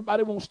way.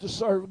 Everybody wants to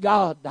serve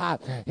God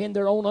in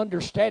their own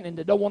understanding.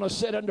 They don't want to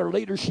sit under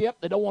leadership.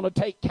 They don't want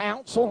to take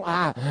counsel.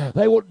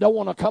 They don't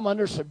want to come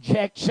under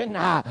subjection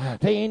to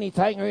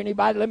anything or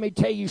anybody. Let me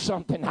tell you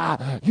something.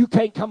 You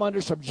can't come under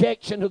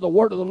subjection to the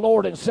word of the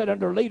Lord and sit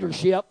under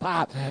leadership.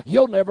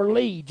 You'll never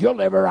lead. You'll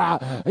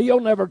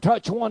never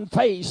touch one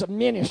phase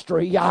of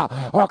ministry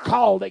or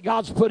call that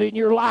God's put in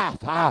your life.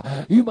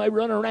 You may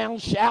run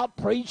around, shout,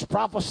 preach,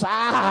 prophesy,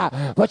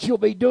 but you'll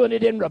be doing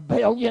it in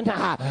rebellion.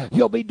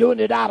 You'll be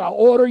doing it out of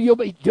order. You'll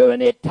be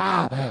doing it,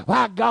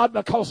 by God,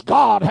 because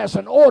God has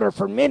an order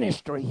for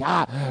ministry.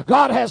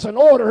 God has an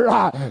order,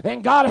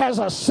 and God has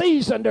a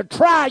season to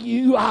try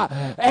you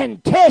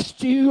and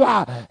test you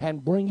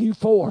and bring you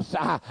forth.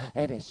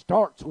 And it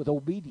starts with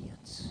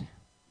obedience.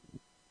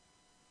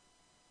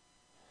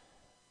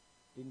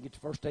 Didn't get the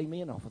first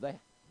amen off of that.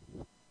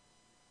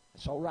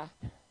 It's all right.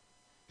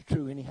 It's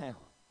true anyhow.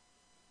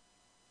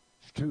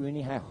 It's true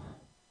anyhow.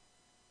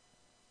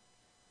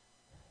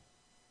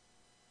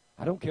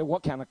 I don't care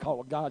what kind of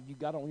call of God you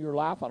got on your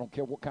life. I don't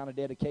care what kind of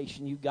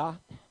dedication you got.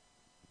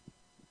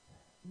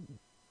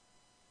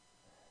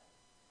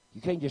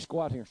 You can't just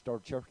go out here and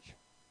start a church.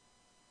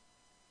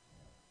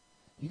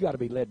 You got to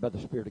be led by the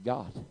Spirit of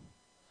God.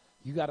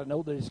 You got to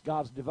know that it's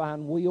God's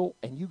divine will,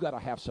 and you got to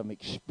have some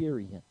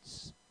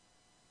experience.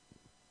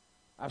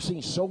 I've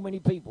seen so many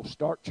people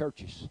start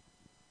churches.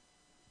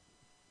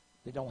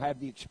 They don't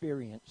have the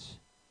experience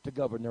to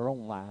govern their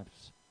own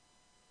lives,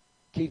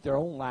 keep their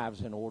own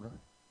lives in order.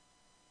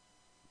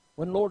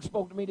 When the Lord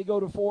spoke to me to go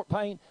to Fort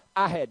Payne,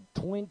 I had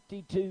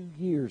 22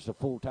 years of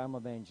full-time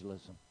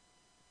evangelism.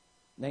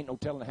 And ain't no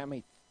telling how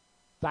many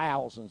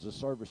thousands of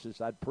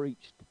services I'd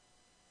preached.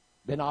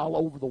 Been all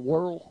over the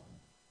world.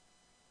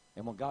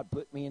 And when God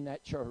put me in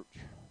that church,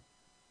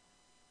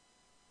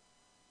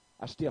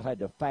 I still had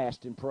to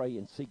fast and pray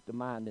and seek the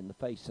mind and the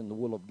face and the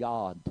will of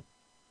God.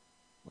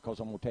 Because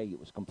I'm going to tell you, it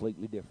was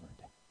completely different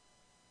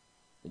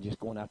than just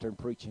going out there and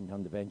preaching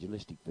on the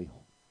evangelistic field.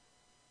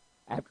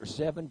 After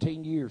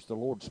 17 years, the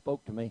Lord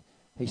spoke to me.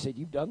 He said,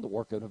 "You've done the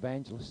work of an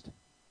evangelist."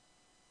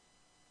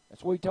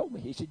 That's what he told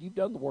me. He said, "You've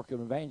done the work of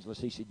an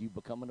evangelist." He said, "You've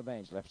become an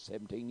evangelist." After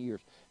 17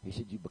 years, he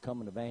said, "You've become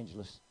an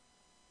evangelist."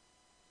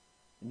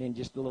 And then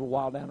just a little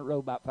while down the road,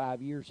 about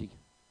 5 years, he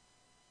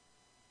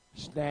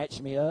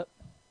snatched me up,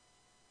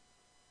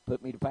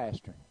 put me to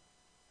pastoring.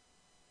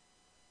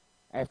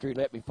 After he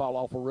let me fall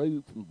off a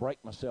roof and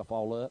break myself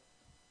all up,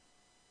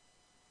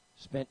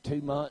 spent 2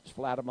 months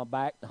flat on my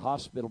back in the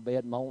hospital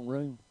bed in my own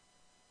room.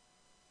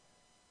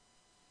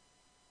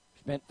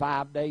 Spent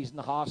 5 days in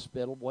the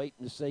hospital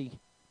waiting to see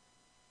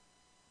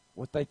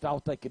what they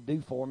thought they could do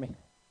for me. And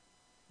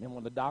then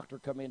when the doctor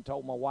come in and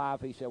told my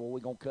wife, he said, "Well, we're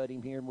going to cut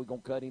him here, and we're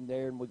going to cut him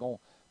there, and we're going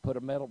to put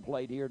a metal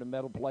plate here and a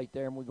metal plate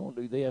there, and we're going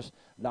to do this."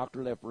 The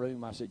doctor left the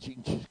room. I said, "You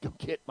can just go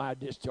get my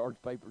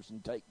discharge papers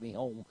and take me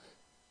home."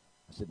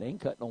 I said, "They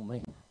ain't cutting on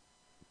me.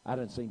 I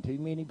done seen too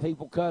many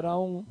people cut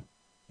on."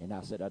 And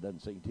I said, "I done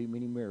seen too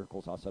many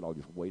miracles." I said, "I'll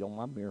just wait on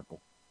my miracle."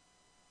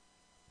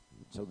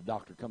 So the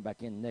doctor come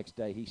back in the next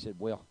day. He said,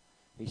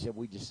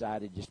 "We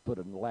decided just put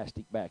an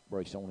elastic back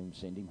brace on him and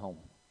send him home."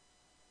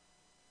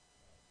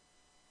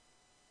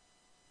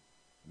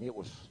 And it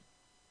was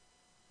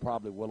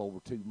probably well over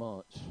 2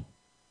 months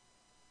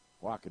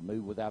where I could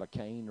move without a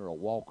cane or a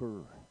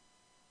walker.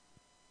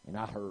 And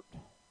I hurt.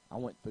 I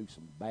went through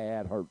some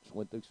bad hurts,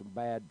 went through some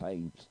bad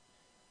pains,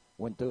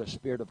 went through a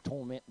spirit of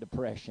torment and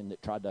depression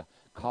that tried to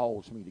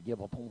cause me to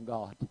give up on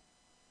God.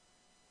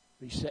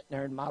 Be sitting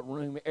there in my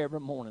room every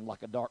morning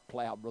like a dark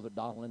cloud, Brother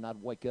Donald, and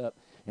I'd wake up,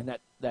 and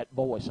that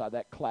voice,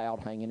 that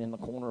cloud hanging in the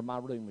corner of my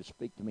room would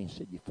speak to me and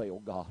said, "You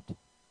failed God."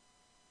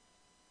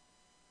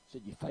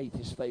 Said, "Your faith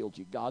has failed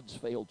you. God's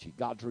failed you.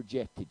 God's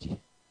rejected you."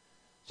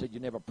 Said,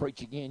 "You'll never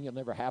preach again. You'll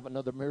never have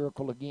another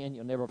miracle again.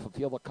 You'll never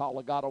fulfill the call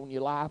of God on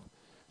your life."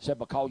 Said,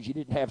 "Because you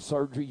didn't have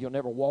surgery, you'll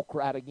never walk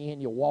right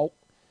again. You'll walk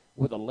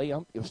with a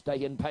limp. You'll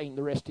stay in pain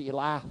the rest of your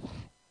life."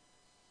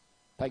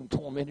 Pain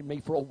tormented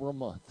me for over a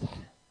month,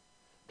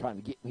 trying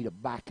to get me to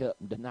back up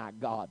and deny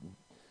God and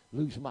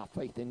lose my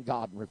faith in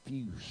God and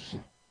refuse.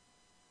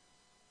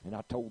 And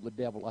I told the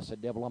devil, I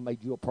said, "Devil, I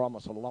made you a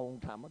promise a long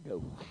time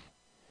ago.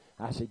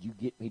 I said, you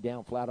get me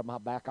down flat on my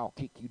back, I'll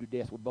kick you to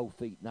death with both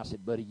feet." And I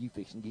said, "Buddy, you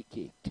fix and get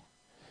kicked,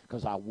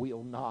 because I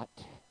will not."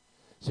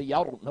 See,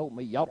 y'all don't know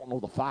me. Y'all don't know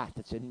the fight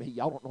that's in me.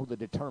 Y'all don't know the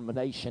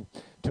determination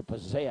to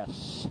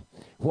possess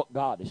what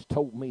God has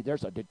told me.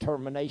 There's a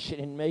determination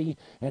in me,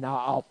 and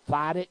I'll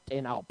fight it,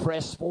 and I'll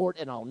press for it,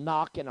 and I'll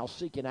knock, and I'll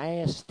seek and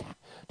ask.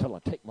 till I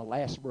take my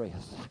last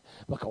breath,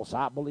 because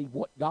I believe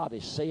what God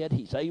has said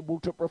He's able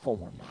to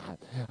perform.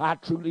 I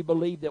truly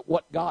believe that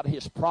what God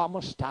has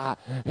promised,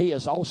 He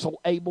is also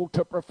able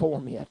to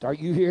perform it. Are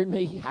you hearing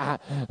me?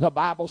 The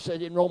Bible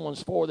said in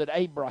Romans 4 that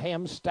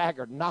Abraham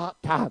staggered not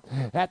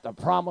at the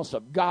promise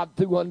of God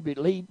through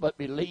unbelief, but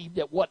believed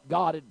that what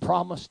God had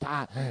promised,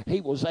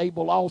 He was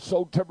able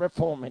also to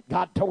perform it.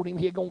 God told him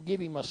He was going to give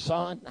him a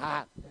son.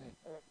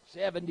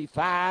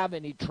 75,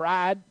 and he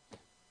tried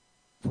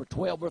for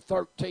 12 or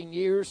 13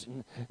 years,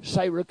 and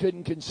Sarah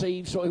couldn't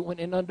conceive, so he went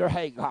in under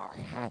Hagar.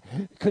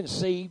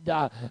 Conceived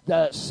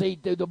the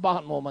seed through the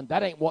bondwoman.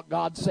 That ain't what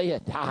God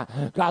said.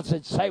 God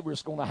said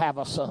Sarah's going to have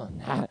a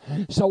son.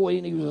 So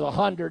when he was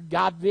 100,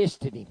 God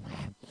visited him.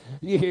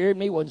 You hear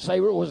me? When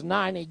Sarah was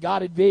 90,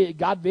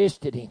 God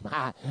visited him.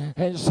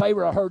 And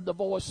Sarah heard the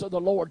voice of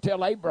the Lord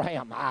tell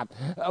Abraham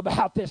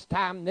about this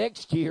time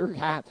next year.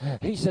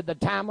 He said the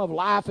time of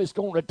life is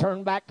going to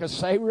return back to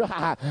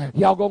Sarah.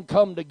 Y'all going to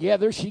come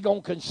together. She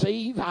going to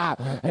conceive.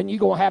 And you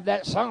going to have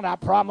that son I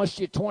promised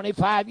you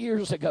 25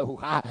 years ago.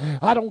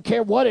 I don't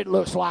care what it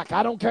looks like.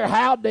 I don't care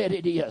how dead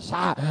it is.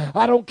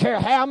 I don't care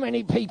how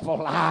many people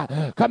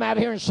come out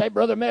here and say,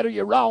 Brother Meadow,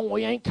 you're wrong.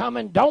 We ain't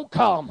coming. Don't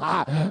come.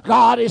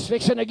 God is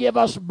fixing to give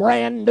us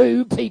brand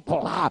new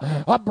people,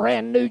 a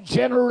brand new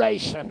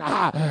generation,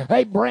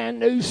 a brand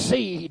new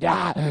seed.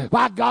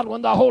 By God,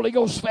 when the Holy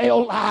Ghost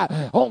fell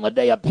on the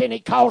day of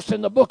Pentecost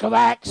in the book of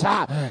Acts,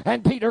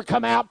 and Peter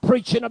come out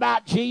preaching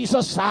about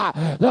Jesus,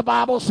 the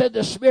Bible said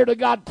the Spirit of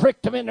God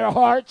pricked them in their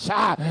hearts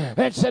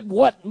and said,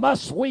 what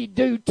must we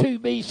do to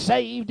be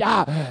saved?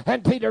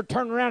 And Peter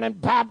turned around and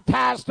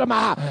baptized them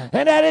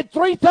and added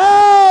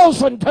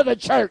 3,000 to the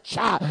church.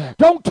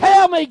 Don't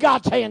tell me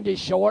God's hand is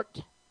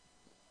short.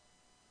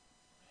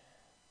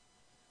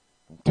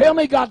 Tell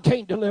me God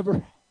can't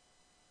deliver.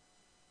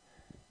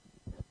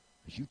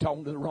 Because you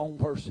talking to the wrong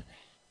person.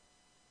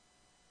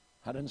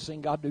 I done seen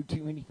God do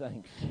too many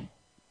things.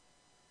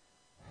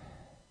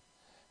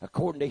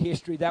 According to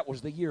history, that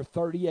was the year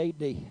 30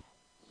 A.D.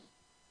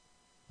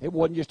 It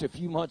wasn't just a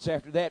few months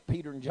after that,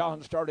 Peter and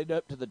John started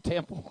up to the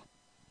temple,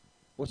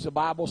 which the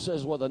Bible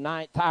says, well, the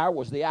ninth hour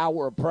was the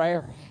hour of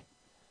prayer.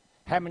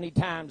 How many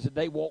times did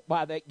they walk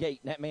by that gate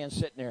and that man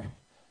sitting there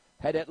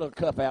had that little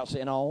cup out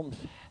saying alms?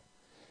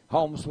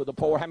 Homes for the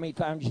poor. How many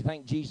times do you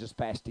think Jesus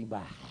passed him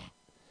by?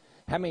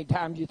 How many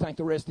times do you think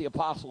the rest of the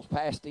apostles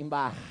passed him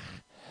by?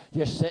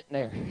 Just sitting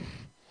there.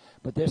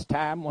 But this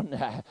time when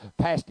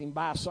passed him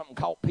by, something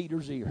caught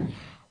Peter's ear.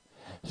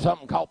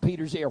 Something caught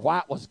Peter's ear. Why?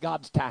 It was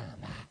God's time.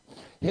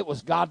 It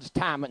was God's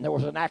time, and there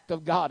was an act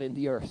of God in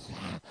the earth.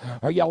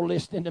 Are y'all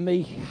listening to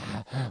me?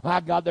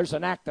 My God, there's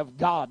an act of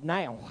God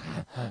now.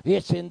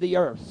 It's in the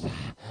earth.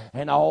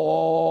 And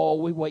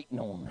all we waiting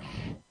on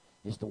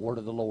is the word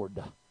of the Lord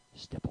to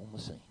step on the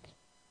scene.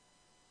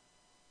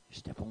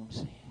 Step on the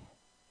scene.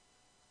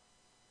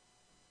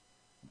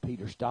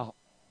 Peter stopped.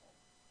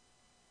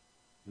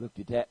 He looked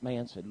at that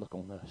man and said, look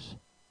on us.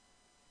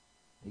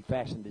 He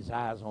fastened his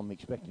eyes on me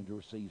expecting to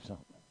receive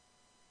something.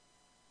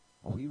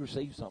 Oh, he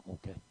received something,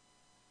 okay.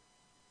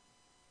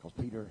 Because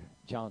Peter,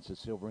 John said,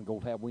 silver and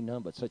gold have we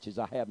none, but such as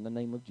I have in the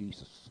name of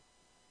Jesus.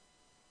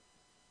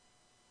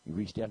 He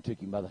reached down, took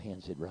him by the hand,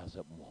 and said, rise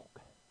up and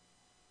walk.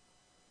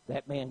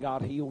 That man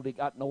got healed. It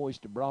got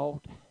noised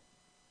abroad.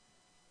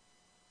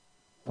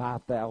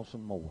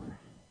 5,000 more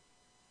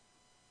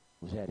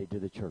was added to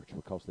the church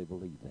because they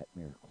believed that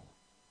miracle.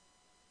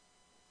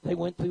 They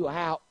went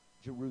throughout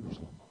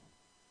Jerusalem.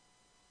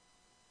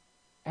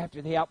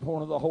 After the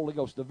outpouring of the Holy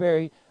Ghost, the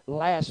very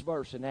last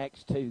verse in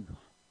Acts 2,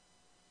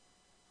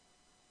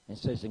 it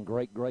says, and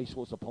great grace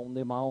was upon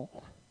them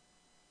all,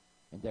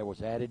 and there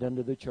was added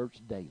unto the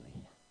church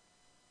daily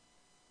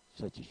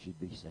such as should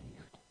be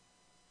saved.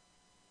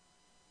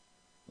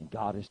 And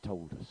God has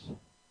told us,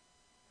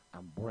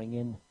 I'm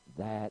bringing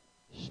that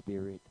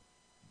Spirit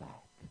back.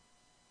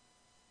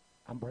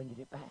 I'm bringing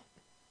it back.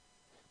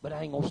 But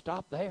I ain't going to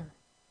stop there.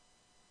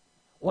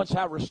 Once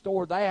I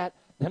restore that,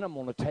 then I'm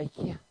going to take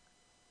you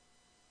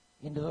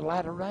into the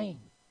latter rain.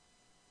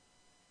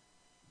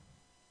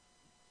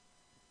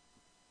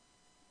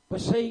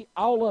 But see,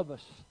 all of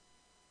us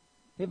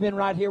have been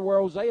right here where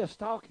Hosea's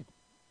talking.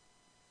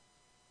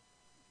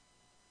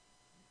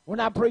 When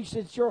I preached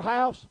at your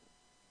house,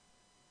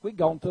 we'd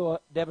gone through a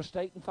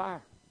devastating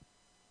fire.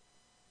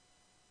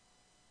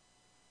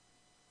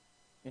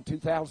 In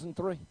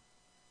 2003.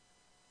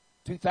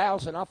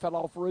 2000, I fell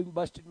off the roof and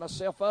busted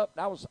myself up.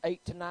 I was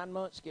 8 to 9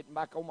 months getting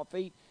back on my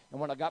feet. And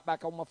when I got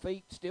back on my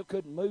feet, still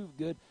couldn't move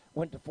good.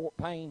 Went to Fort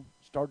Payne,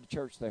 started the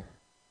church there.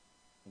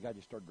 And God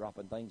just started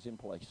dropping things in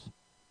place.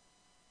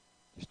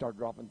 Just started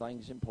dropping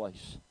things in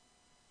place.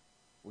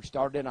 We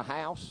started in a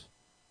house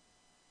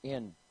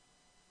in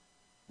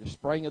the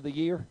spring of the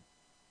year.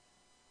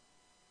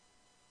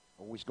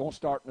 We was going to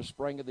start in the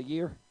spring of the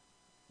year.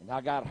 And I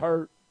got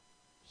hurt.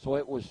 So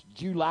it was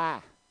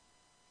July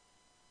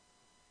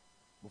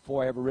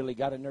before I ever really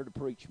got in there to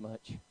preach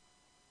much. And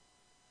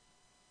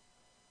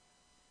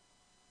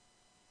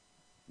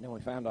then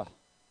we found a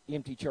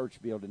empty church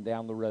building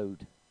down the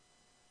road.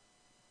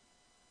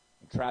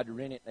 And tried to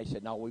rent it. They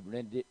said, no, we've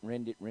rented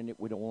it.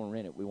 We don't want to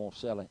rent it. We won't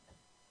sell it.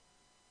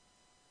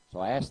 So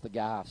I asked the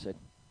guy, I said,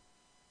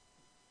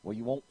 what do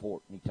you want for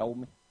it? And he told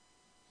me.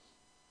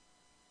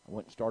 I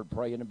went and started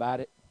praying about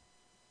it.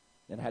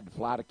 Then I had to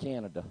fly to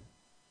Canada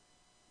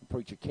and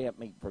preach a camp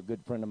meeting for a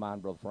good friend of mine,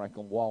 Brother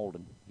Franklin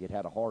Walden. He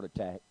had a heart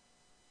attack.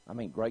 I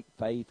mean, great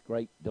faith,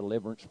 great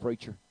deliverance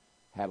preacher.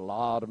 Had a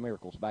lot of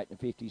miracles back in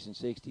the 50s and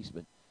 60s,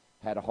 but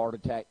had a heart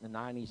attack in the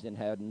 90s, then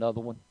had another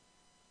one.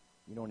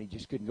 You know, and he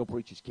just couldn't go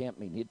preach his camp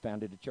meeting. He'd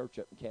founded a church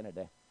up in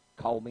Canada.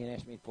 Called me and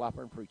asked me to fly up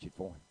there and preach it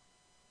for him.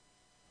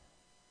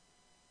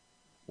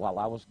 While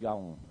I was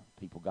gone,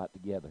 people got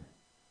together.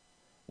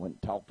 Went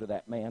and talked to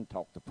that man,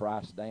 talked the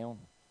price down,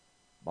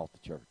 bought the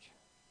church.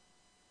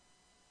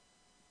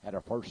 Had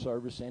our first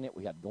service in it.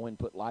 We had to go in and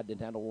put light,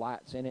 didn't have no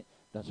lights in it.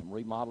 Done some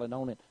remodeling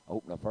on it.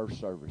 Opened the first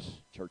service.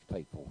 Church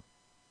paid for it.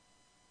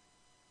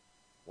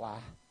 Why?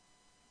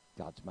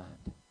 God's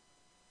mind.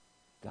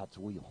 God's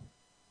will.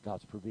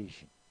 God's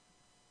provision.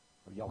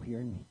 Are y'all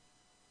hearing me?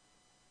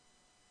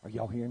 Are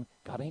y'all hearing me?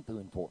 God ain't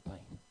doing Fort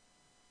Payne.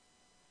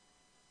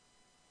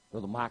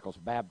 Brother Michael's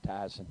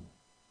baptizing.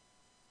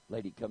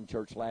 Lady come to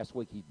church last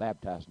week. He's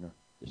baptizing her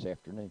this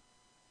afternoon.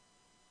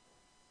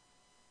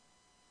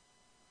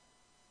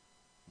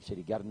 He said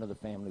he got another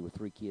family with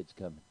 3 kids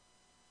coming.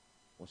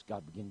 What's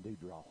God begin to do?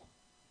 Draw.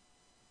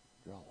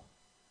 Draw.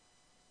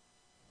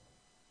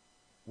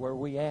 Where are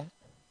we at?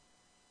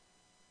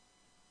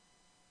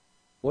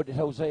 What did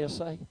Hosea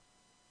say?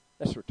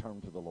 Let's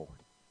return to the Lord.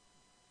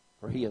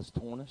 For he has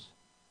torn us,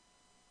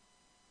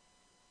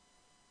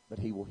 but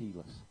he will heal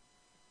us.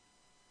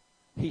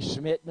 He's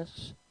smitten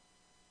us,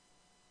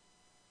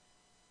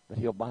 but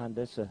he'll bind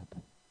us up.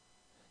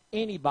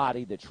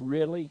 Anybody that's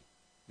really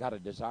got a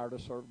desire to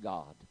serve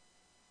God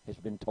has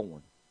been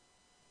torn.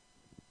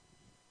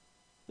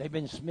 They've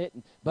been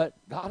smitten, but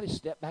God has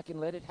stepped back and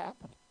let it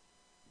happen.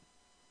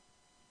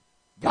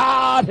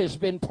 God has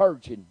been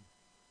purging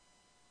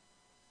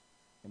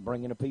and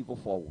bringing the people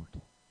forward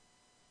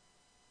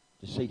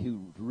to see who's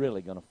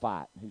really going to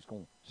fight and who's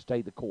going to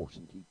stay the course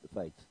and keep the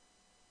faith.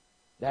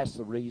 That's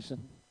the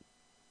reason.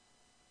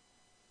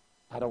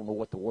 I don't know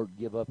what the word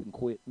give up and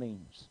quit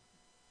means.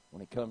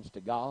 When it comes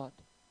to God,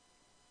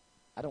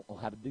 I don't know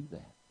how to do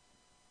that.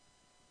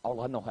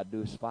 All I know how to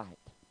do is fight.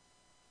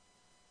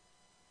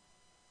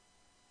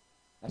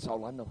 That's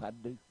all I know how to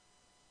do.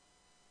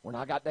 When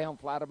I got down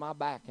flat on my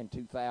back in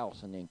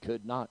 2000 and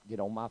could not get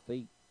on my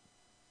feet,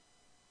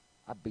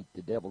 I beat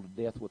the devil to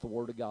death with the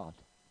Word of God.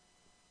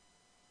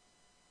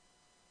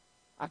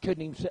 I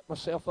couldn't even set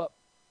myself up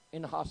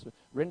in the hospital.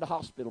 We're in the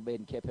hospital bed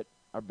and kept it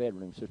our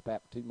bedroom since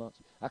about 2 months.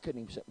 I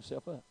couldn't even set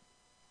myself up.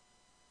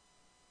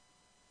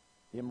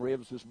 Them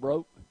ribs was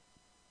broke.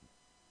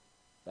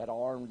 That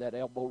arm, that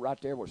elbow right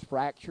there was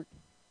fractured.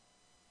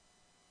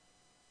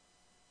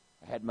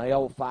 I had my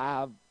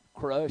L5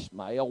 crushed,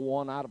 my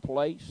L1 out of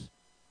place.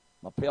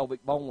 My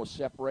pelvic bone was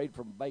separated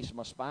from the base of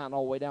my spine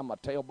all the way down my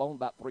tailbone,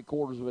 about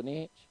 3/4 of an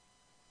inch.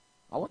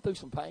 I went through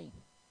some pain.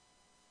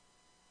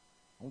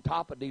 On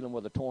top of dealing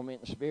with a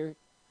tormenting spirit.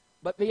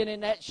 But being in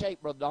that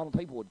shape, Brother Donald,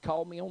 people would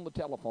call me on the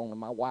telephone, and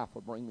my wife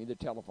would bring me the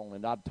telephone,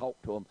 and I'd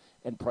talk to them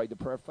and pray the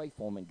prayer of faith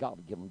for them, and God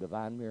would give them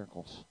divine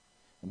miracles.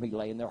 And me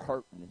laying there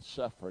hurting and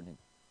suffering. And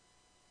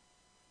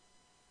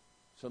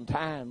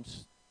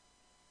sometimes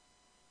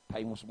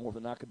pain was more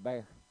than I could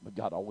bear, but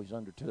God always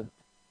undertook.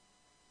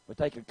 But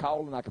they could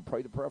call, and I could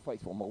pray the prayer of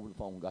faith for them over the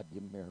phone. God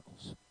give them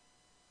miracles.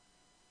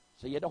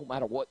 See, it don't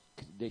matter what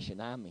condition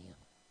I'm in.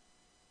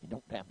 It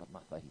don't dampen my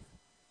faith.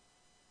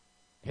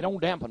 It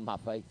don't dampen my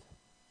faith.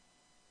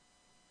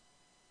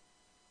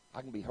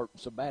 I can be hurting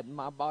so bad in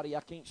my body I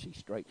can't see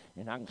straight,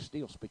 and I can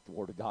still speak the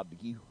word of God to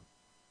you,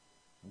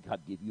 and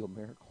God give you a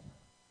miracle.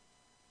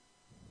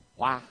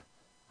 Why?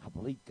 I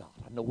believe God.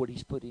 I know what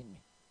he's put in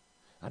me.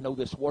 I know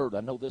this word.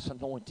 I know this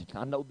anointing.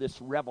 I know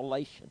this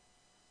revelation.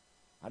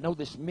 I know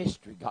this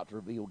mystery God's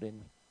revealed in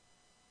me.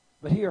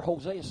 But here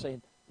Hosea is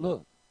saying,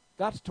 look,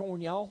 God's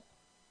torn y'all,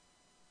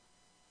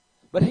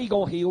 but he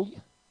going to heal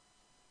you.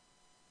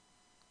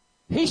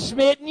 He's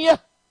smitten you,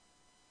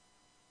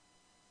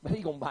 but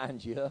he going to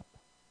bind you up.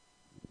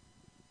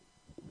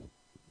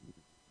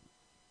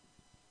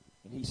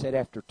 And he said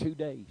after 2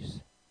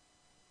 days,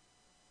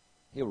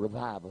 he'll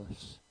revive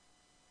us.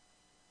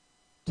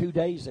 2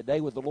 days, a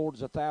day with the Lord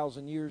is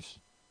 1,000 years.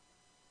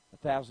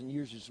 1,000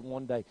 years is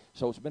 1 day.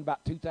 So it's been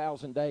about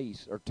 2,000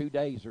 days, or 2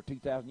 days, or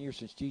 2,000 years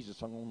since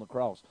Jesus hung on the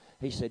cross.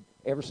 He said,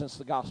 ever since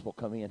the gospel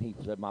come in, he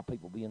said, my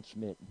people being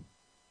smitten.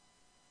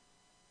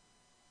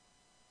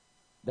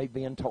 They've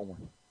been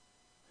torn.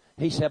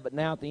 He said, but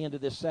now at the end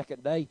of this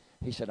 2nd day,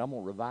 he said, I'm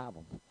going to revive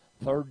them.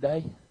 3rd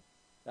day,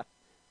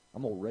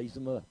 I'm going to raise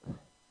them up.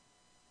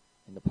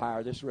 In the power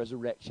of this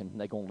resurrection,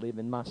 they're going to live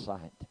in my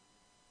sight.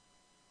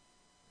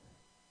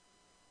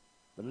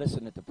 But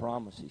listen at the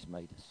promise he's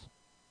made us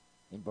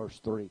in verse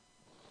 3.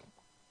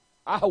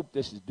 I hope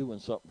this is doing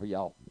something for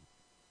y'all.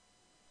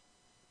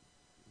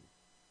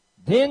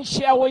 Then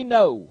shall we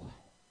know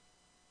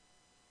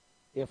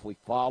if we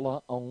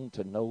follow on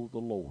to know the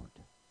Lord.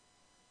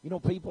 You know,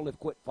 people have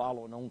quit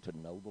following on to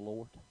know the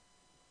Lord.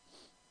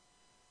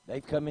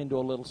 They've come into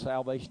a little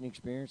salvation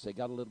experience. They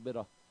got a little bit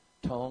of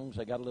tongues.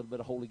 They got a little bit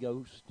of Holy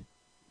Ghost.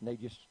 And they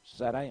just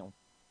sat down.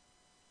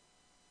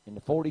 In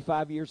the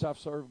 45 years I've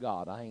served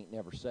God, I ain't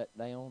never sat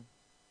down,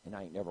 and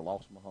I ain't never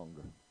lost my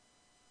hunger.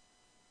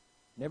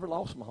 Never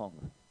lost my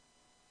hunger.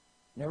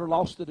 Never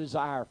lost the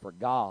desire for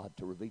God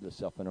to reveal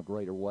Himself in a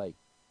greater way.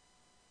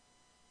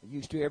 I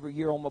used to every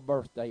year on my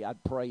birthday,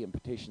 I'd pray and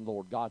petition the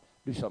Lord, God,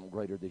 do something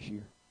greater this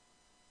year.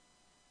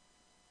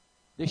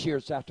 This year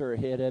it's out there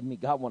ahead of me.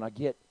 God, when I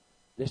get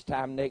this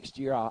time next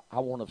year, I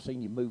want to have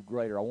seen you move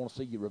greater. I want to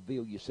see you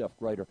reveal yourself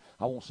greater.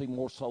 I want to see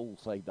more souls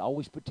saved. I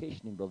always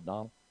petition Him, Brother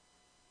Donald.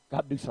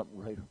 God, do something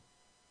greater.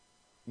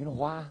 You know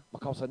why?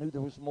 Because I knew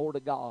there was more to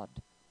God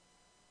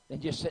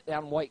than just sit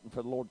down waiting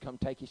for the Lord to come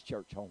take His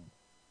church home.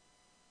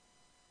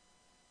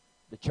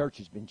 The church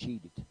has been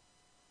cheated.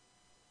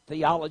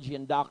 Theology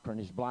and doctrine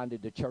has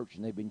blinded the church,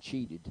 and they've been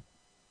cheated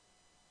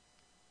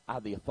out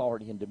of the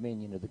authority and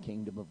dominion of the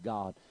kingdom of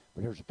God.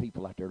 But there's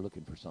people out there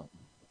looking for something.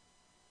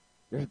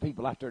 There's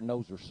people out there that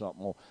knows there's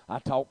something more. I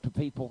talk to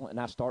people, and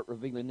I start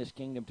revealing this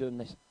kingdom to them.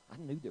 They say, I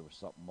knew there was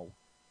something more.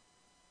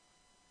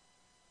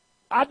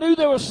 I knew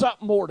there was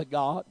something more to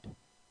God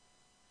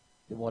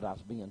than what I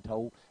was being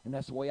told. And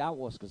that's the way I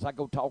was, because I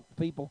go talk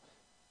to people,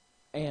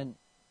 and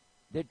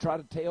they'd try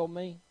to tell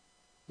me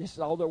this is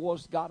all there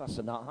was to God. I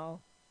said,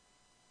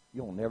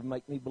 you'll never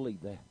make me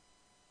believe that.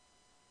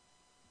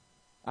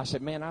 I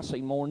said, man, I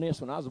seen more than this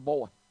when I was a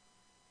boy.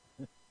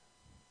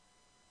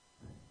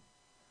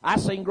 I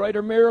seen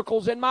greater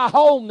miracles in my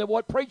home than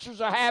what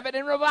preachers are having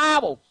in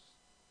revivals.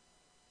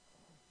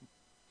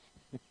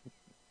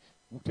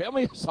 Tell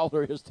me that's all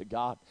there is to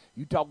God.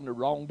 You talking to the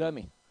wrong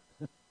dummy.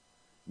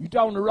 You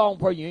talking to the wrong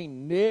person. You ain't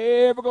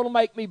never going to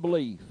make me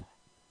believe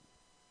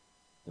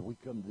that we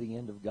come to the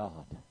end of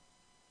God.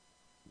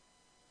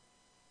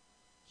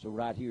 So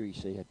right here he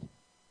said,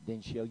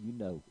 then shall you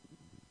know.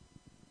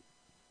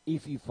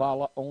 If you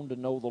follow on to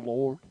know the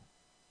Lord,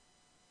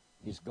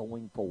 His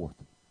going forth.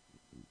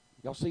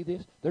 Y'all see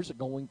this? There's a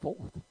going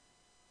forth.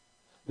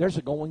 There's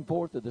a going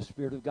forth of the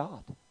Spirit of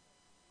God.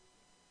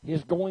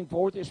 His going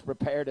forth is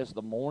prepared as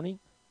the morning,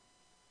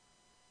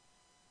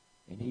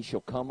 and He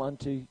shall come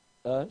unto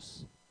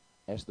us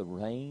as the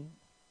rain,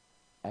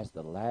 as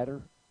the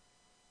latter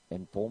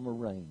and former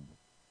rain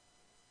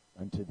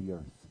unto the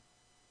earth.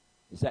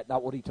 Is that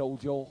not what He told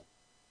Joel?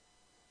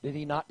 Did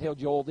He not tell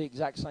Joel the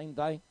exact same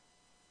thing?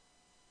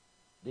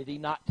 Did He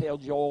not tell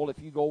Joel, if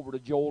you go over to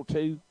Joel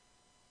 2,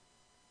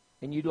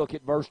 and you look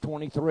at verse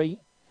 23,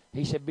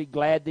 He said, be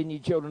glad then, ye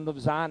children of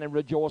Zion, and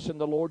rejoice in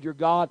the Lord your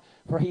God,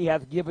 for He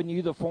hath given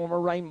you the former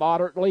rain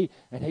moderately,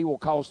 and He will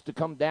cause to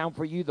come down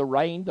for you the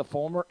rain, the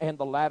former and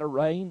the latter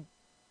rain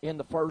in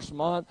the first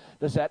month.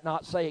 Does that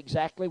not say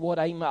exactly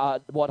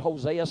what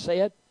Hosea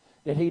said?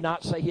 Did he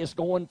not say His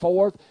going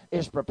forth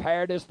is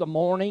prepared as the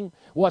morning?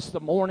 What's the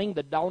morning?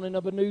 The dawning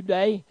of a new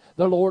day.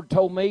 The Lord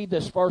told me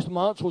this first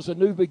month was a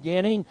new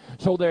beginning.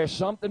 So there's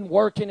something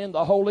working in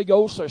the Holy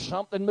Ghost. There's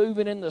something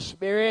moving in the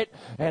Spirit.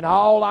 And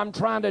all I'm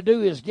trying to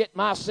do is get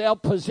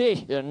myself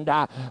positioned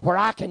where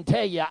I can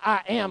tell you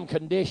I am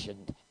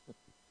conditioned.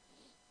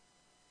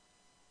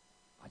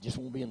 I just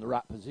won't be in the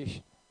right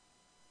position.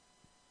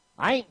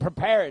 I ain't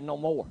preparing no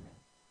more.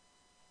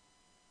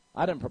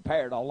 I done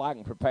prepared all I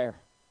can prepare.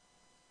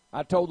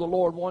 I told the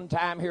Lord one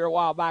time here a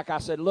while back, I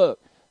said, look,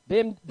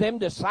 them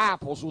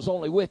disciples was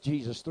only with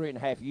Jesus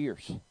 3.5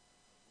 years.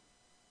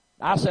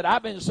 I said,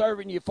 I've been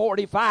serving you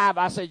 45.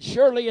 I said,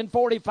 surely in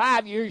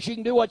 45 years you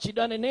can do what you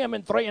done in them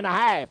in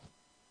 3.5.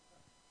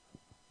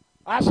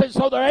 I said,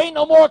 so there ain't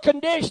no more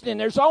conditioning.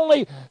 There's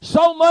only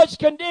so much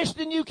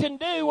conditioning you can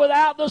do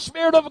without the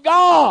Spirit of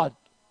God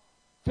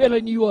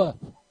filling you up.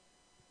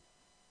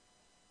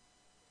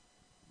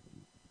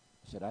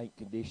 I said, I ain't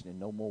conditioning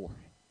no more.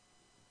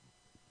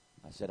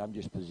 I said, I'm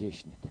just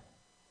positioning.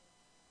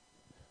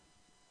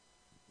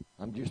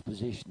 I'm just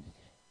positioning.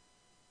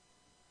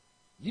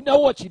 You know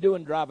what you're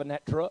doing driving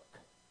that truck.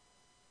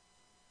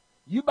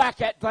 You back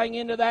that thing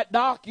into that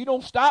dock, you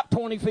don't stop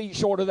 20 feet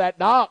short of that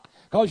dock,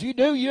 because you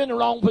do, you're in the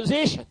wrong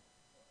position.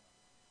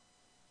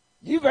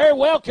 You very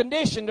well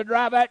conditioned to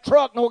drive that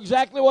truck, know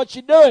exactly what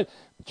you're doing,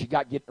 but you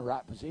got to get in the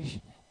right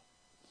position.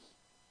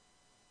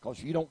 Because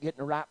if you don't get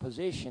in the right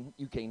position,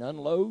 you can't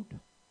unload,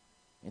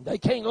 and they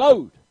can't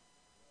load.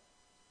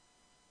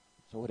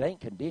 So it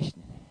ain't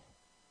conditioning.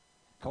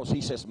 Because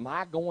he says,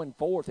 my going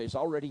forth is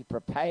already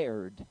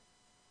prepared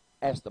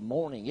as the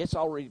morning. It's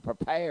already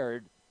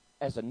prepared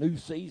as a new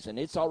season.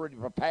 It's already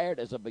prepared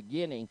as a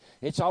beginning.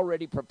 It's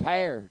already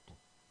prepared.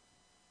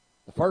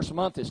 The first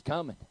month is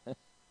coming.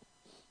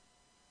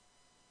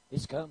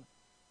 It's coming.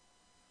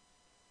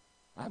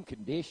 I'm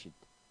conditioned.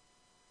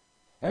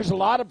 There's a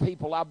lot of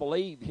people, I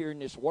believe, hearing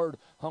this word,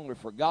 hungry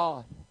for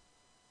God.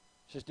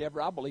 Sister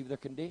Deborah, I believe they're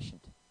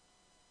conditioned.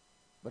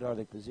 But are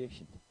they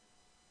positioned?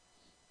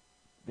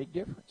 Big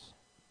difference.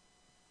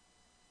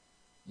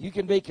 You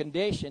can be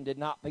conditioned and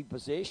not be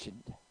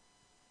positioned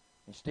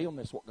and still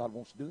miss what God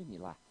wants to do in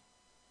your life.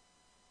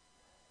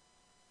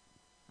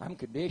 I'm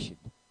conditioned.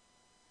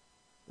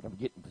 But I'm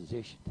getting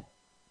positioned.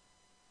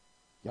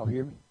 Y'all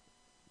hear me?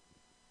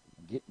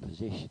 I'm getting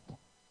positioned.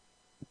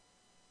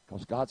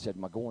 Because God said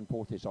my going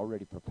forth is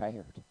already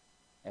prepared.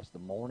 As the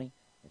morning,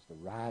 as the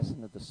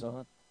rising of the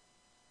sun.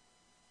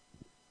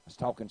 I was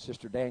talking to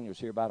Sister Daniels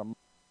here about a month.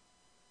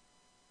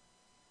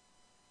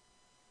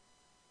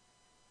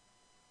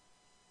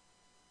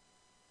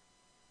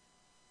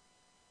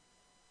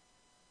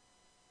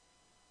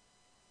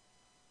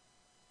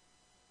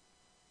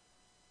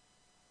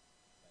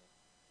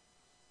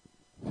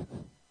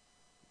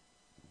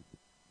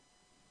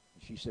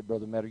 She said,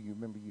 Brother Meadow, you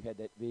remember you had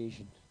that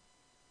vision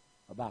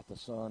about the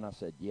sun? I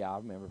said, yeah, I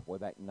remember way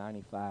back in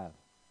 95.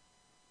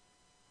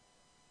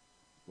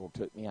 Lord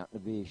took me out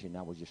in the vision.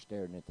 I was just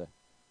staring at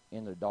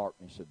in the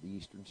darkness of the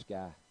eastern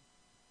sky.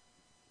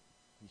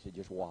 He said,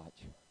 just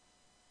watch.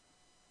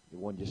 It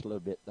wasn't just a little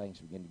bit, things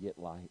began to get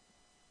light.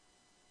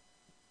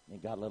 And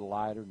it got a little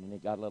lighter, and then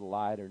it got a little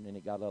lighter, and then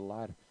it got a little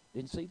lighter.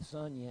 Didn't see the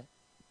sun yet.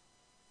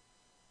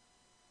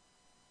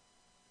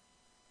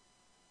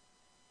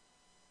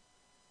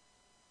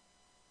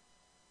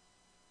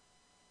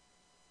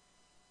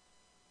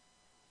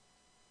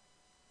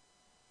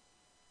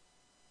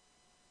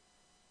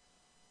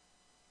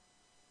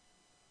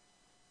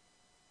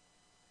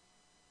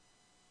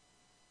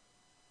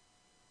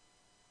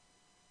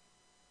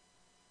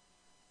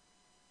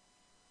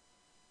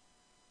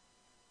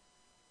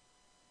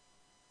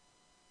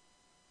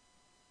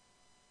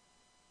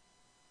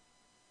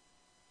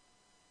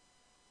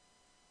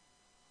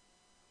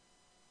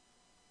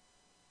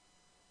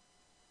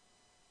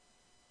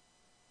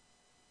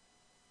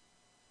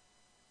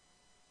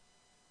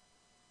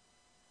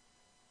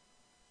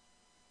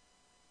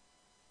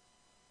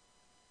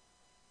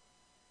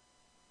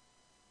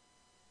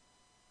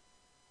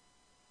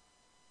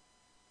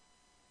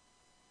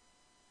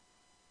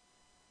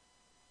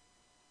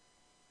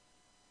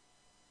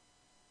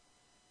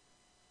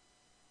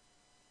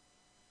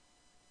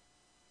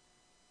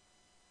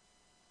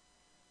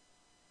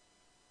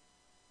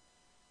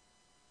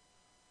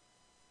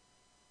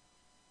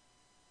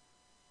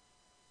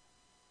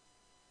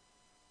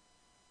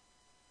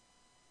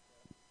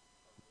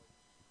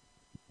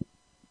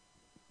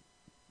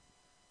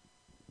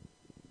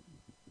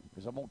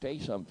 Because I'm going to tell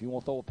you something. If you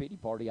want to throw a pity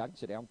party, I can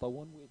sit down and throw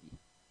one with you.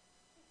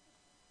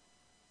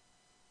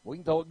 We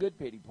can throw a good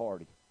pity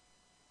party.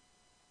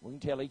 We can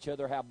tell each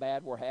other how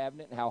bad we're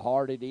having it and how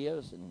hard it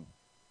is.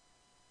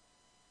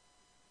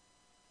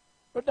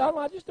 But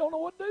Donald, I just don't know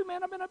what to do,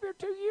 man. I've been up here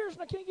 2 years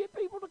and I can't get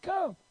people to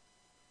come.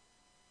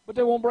 But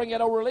they won't bring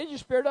that old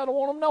religious spirit. I don't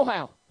want them no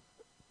how.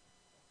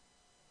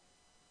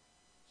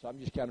 So I'm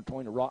just kind of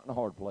between a rock and a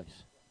hard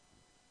place.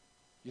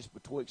 Just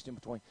betwixt and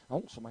between. I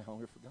want somebody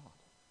hungry for God.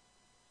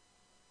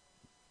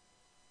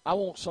 I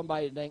want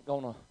somebody that ain't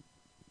going to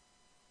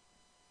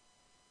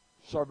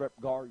serve up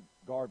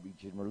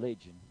garbage in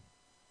religion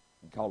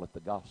and call it the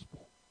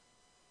gospel.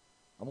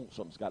 I want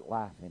something that's got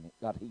life in it,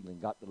 got healing,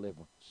 got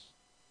deliverance.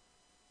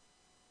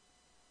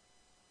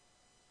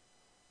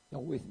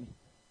 Y'all with me?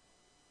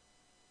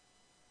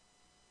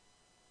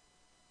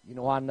 You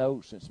know, I know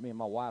since me and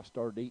my wife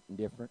started eating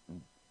different and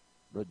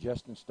Brother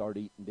Justin started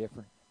eating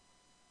different,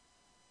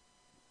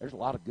 there's a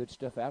lot of good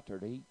stuff out there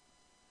to eat.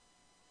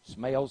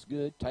 Smells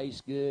good,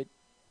 tastes good,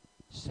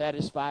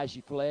 satisfies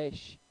your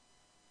flesh,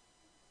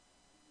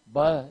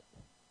 but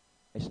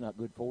it's not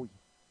good for you.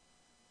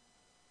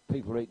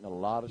 People are eating a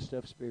lot of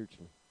stuff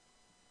spiritually.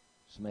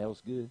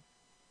 Smells good,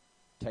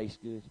 tastes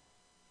good,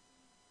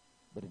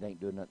 but it ain't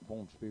doing nothing for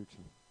them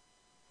spiritually.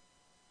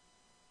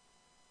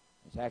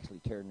 It's actually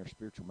tearing their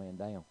spiritual man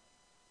down.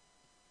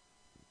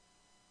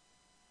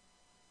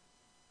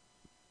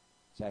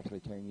 It's actually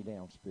tearing you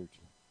down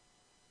spiritually.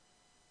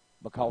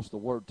 Because the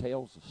Word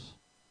tells us.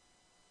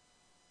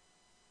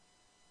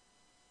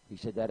 He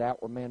said that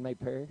outward man may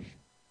perish,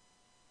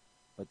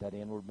 but that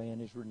inward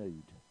man is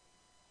renewed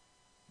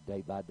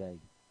day by day.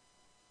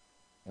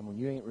 And when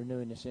you ain't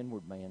renewing this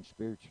inward man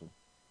spiritually,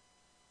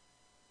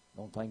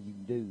 the only thing you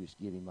can do is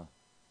give him a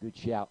good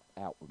shout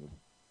outwardly.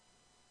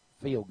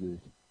 Feel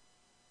good.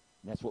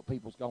 And that's what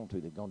people's gone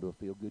to. They've gone to a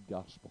feel-good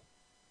gospel.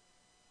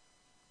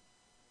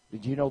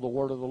 Did you know the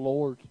word of the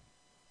Lord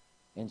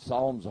in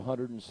Psalms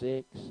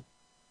 106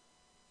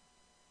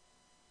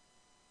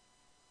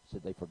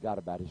 said they forgot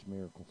about his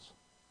miracles?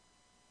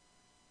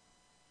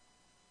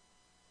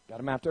 Got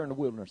them out there in the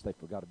wilderness, they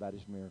forgot about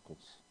his miracles.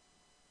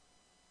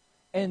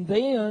 And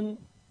then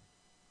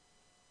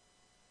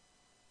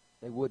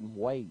they wouldn't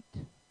wait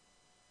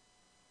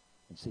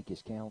and seek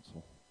his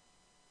counsel.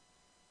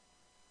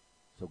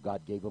 So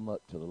God gave them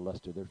up to the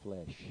lust of their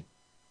flesh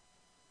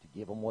to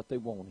give them what they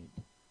wanted.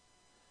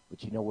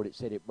 But you know what it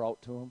said it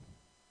brought to them?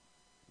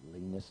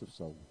 Leanness of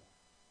soul.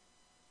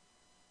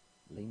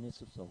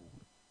 Leanness of soul.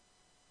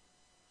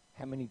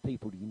 How many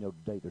people do you know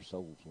today their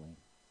soul's lean?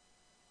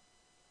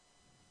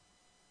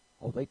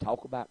 Oh, they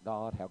talk about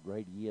God, how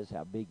great he is,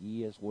 how big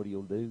he is, what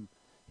he'll do,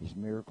 his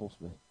miracles,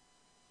 but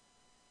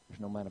there's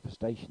no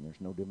manifestation, there's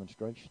no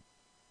demonstration.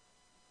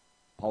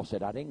 Paul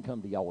said, I didn't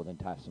come to y'all with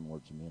enticing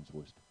words of men's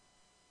wisdom.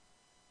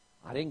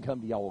 I didn't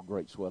come to y'all with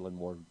great swelling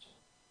words.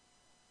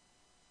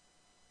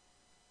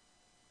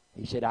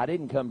 He said, I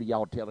didn't come to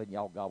y'all telling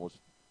y'all God was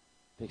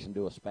fixing to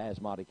do a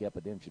spasmodic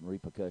epidemic and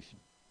repercussion.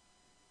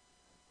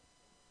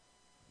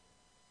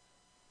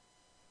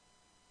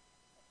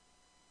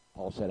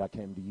 Paul said, I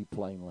came to you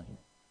plainly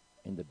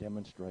in the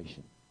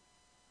demonstration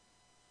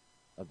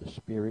of the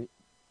Spirit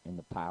and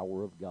the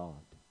power of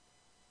God,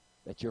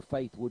 that your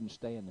faith wouldn't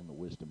stand in the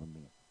wisdom of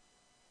men,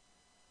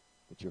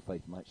 but your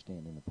faith might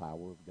stand in the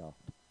power of God.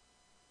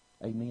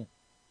 Amen.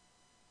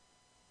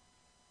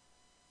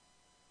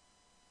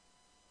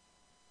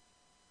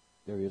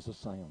 There is a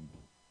sound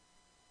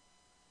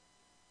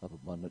of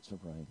abundance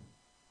of rain.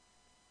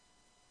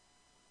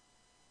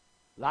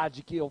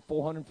 Elijah killed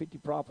 450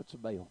 prophets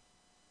of Baal.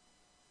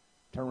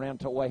 Turned around and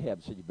told Ahab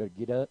and said, you better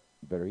get up,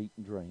 you better eat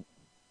and drink.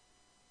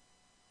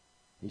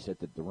 He said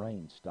that the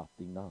rain stopped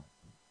thee not.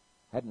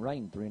 Hadn't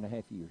rained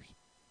 3.5 years.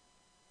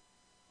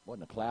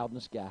 Wasn't a cloud in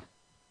the sky.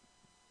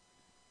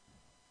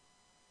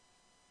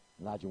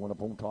 Elijah went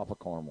up on top of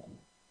Carmel,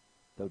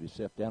 throwed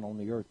himself down on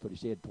the earth, put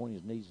his head between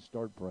his knees and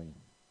started praying.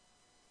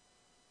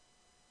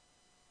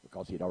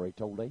 Because he'd already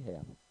told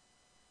Ahab,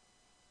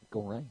 it's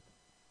going to rain.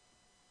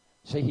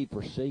 See, he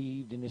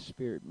perceived in his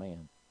spirit,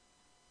 man.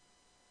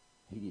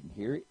 He didn't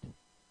hear it.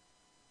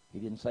 He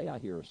didn't say, I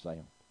hear a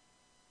sound.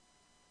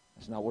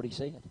 That's not what he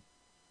said.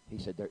 He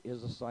said, there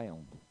is a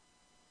sound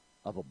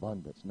of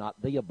abundance, not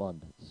the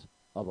abundance,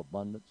 of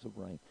abundance of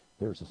rain.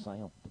 There's a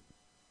sound.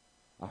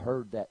 I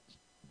heard that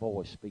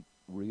voice speak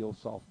real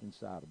soft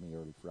inside of me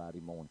early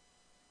Friday morning.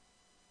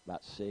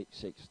 About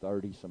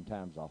 6:30.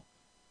 Sometimes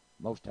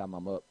most time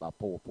I'm up by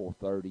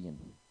 4:30, and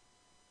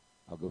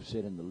I'll go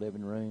sit in the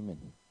living room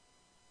and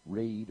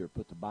read or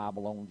put the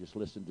Bible on, just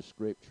listen to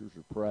scriptures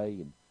or pray,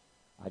 and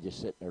I just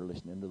sit there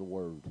listening to the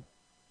Word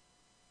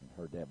and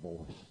heard that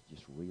voice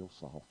just real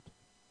soft.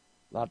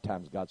 A lot of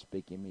times God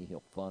speak in me,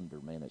 he'll thunder,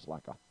 man. It's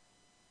like a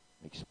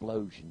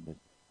explosion, but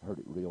I heard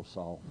it real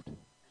soft.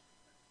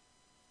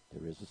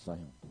 There is a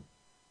sound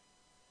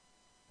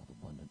of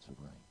abundance of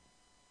rain.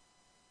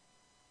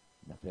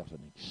 And I felt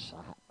an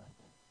excitement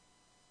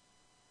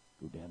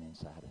go down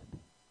inside of me.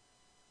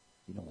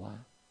 You know why?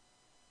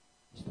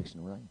 It's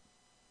fixing to rain.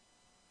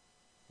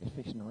 It's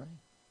fixing to rain.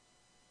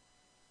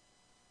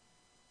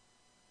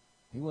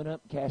 He went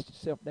up and cast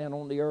himself down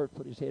on the earth,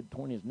 put his head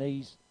between his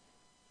knees,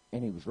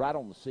 and he was right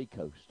on the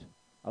seacoast.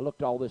 I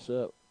looked all this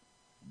up.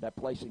 That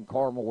place in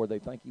Carmel where they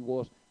think he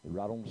was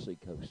right on the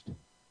seacoast.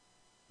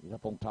 He's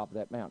up on top of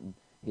that mountain.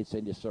 He'd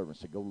send his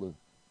servants to go look.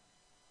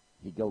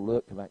 He'd go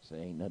look, come back and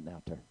say, ain't nothing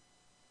out there.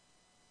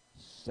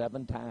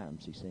 7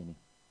 times he seen him.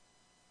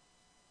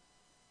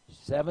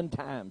 7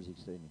 times he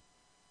seen him.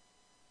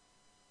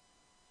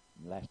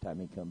 And the last time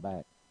he come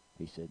back,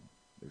 he said,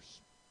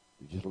 there's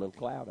just a little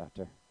cloud out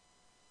there.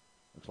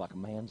 Looks like a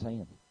man's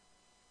hand.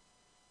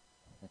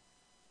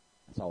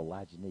 That's all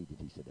Elijah needed.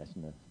 He said, that's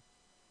enough.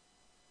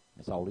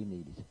 That's all he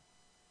needed.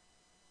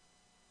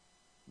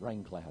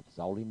 Rain cloud. That's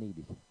all he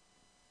needed.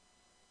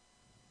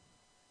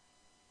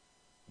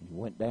 And he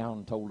went down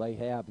and told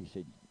Ahab, he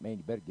said, man,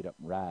 you better get up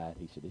and ride.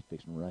 He said, it's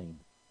fixing to rain.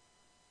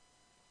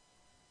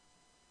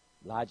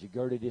 Elijah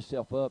girded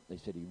himself up. They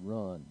said he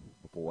run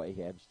before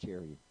Ahab's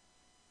chariot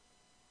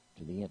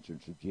to the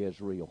entrance of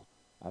Jezreel.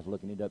 I was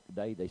looking it up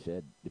today. They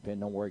said,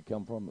 depending on where he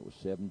come from, it was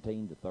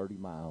 17 to 30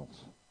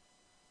 miles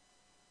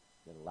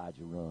that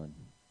Elijah run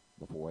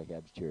before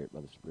Ahab's chariot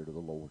by the Spirit of the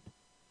Lord.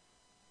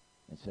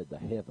 And said the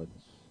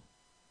heavens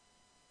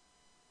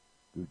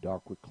grew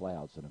dark with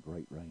clouds and a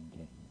great rain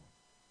came.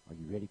 Are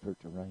you ready for it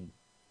to rain?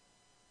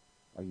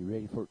 Are you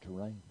ready for it to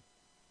rain?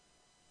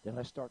 Then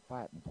let's start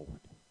fighting for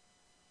it.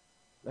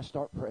 Let's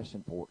start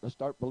pressing for it. Let's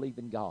start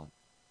believing God.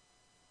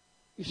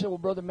 You say, well,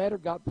 Brother Matter,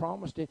 God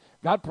promised it.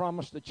 God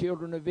promised the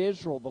children of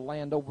Israel the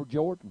land over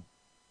Jordan.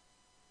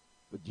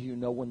 But do you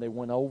know when they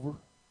went over?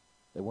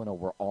 They went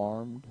over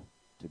armed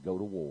to go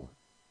to war.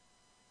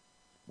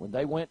 When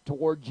they went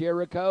toward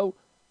Jericho,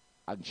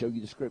 I can show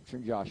you the scripture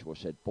in Joshua. It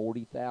said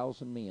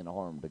 40,000 men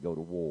armed to go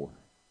to war,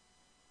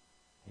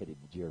 headed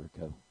to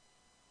Jericho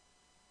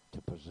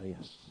to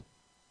possess.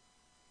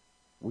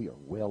 We are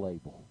well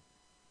able.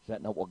 Is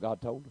that not what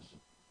God told us?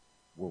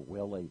 We're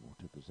well able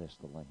to possess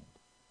the land.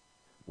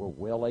 We're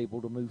well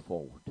able to move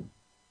forward.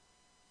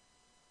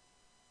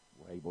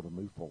 We're able to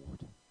move forward.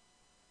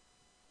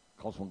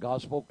 Because when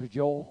God spoke to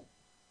Joel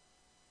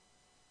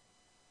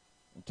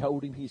and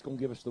told him he's going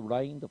to give us the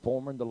rain, the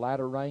former and the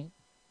latter rain,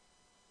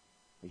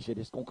 he said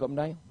it's going to come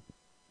down.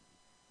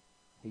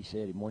 He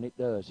said, and when it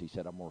does, he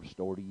said, I'm going to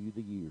restore to you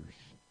the years.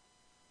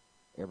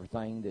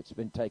 Everything that's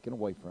been taken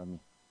away from you.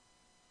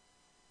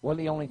 Well,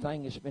 the only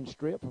thing that's been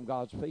stripped from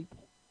God's people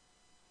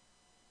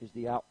is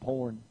the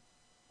outpouring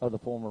of the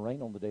former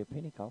rain on the day of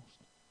Pentecost.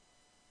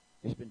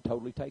 It's been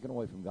totally taken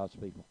away from God's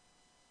people.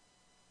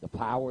 The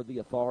power, the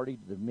authority,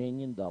 the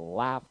dominion, the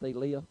life they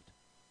lived.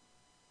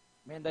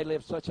 Man, they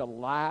lived such a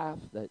life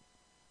that the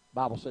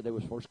Bible said they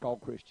was first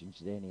called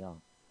Christians at Antioch.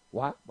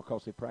 Why?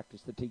 Because they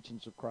practiced the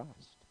teachings of Christ.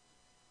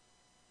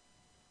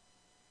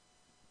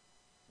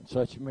 And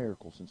such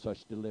miracles and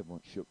such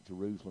deliverance shook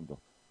Jerusalem till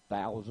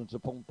thousands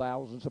upon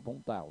thousands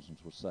upon thousands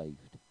were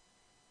saved.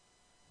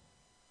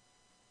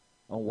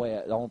 The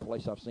only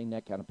place I've seen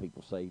that kind of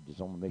people saved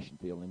is on the mission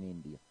field in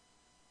India.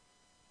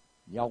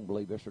 Y'all don't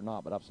believe this or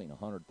not, but I've seen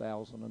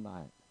 100,000 a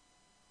night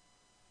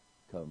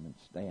come and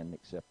stand and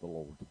accept the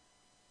Lord.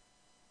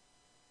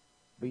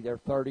 Be there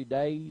 30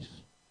 days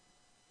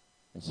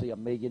and see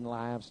 1 million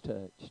lives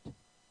touched.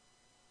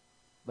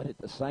 But at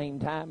the same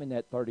time in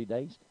that 30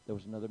 days, there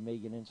was another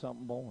million and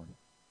something born.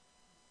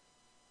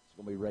 It's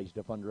going to be raised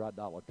up under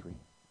idolatry.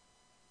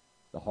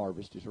 The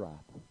harvest is ripe.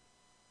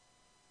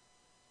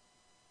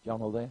 Did y'all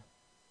know that?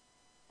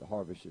 The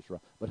harvest is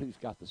ripe. But who's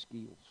got the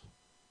skills?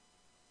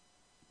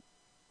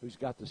 Who's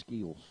got the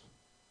skills?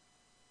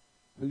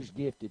 Who's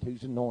gifted?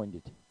 Who's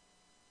anointed?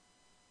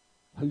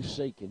 Who's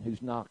seeking?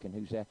 Who's knocking?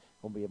 Who's going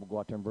to be able to go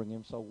out there and bring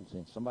them souls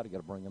in? Somebody got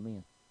to bring them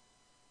in.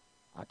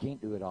 I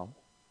can't do it all.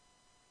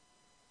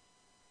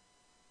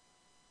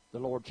 The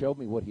Lord showed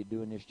me what he'd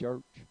do in this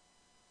church.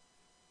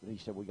 But he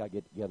said, we got to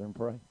get together and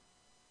pray.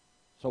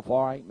 So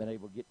far, I ain't been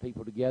able to get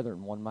people together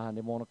in one mind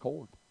and one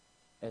accord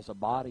as a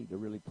body to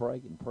really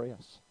pray and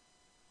press.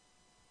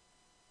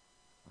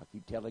 I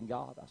keep telling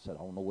God, I said, I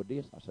don't know what it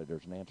is. I said,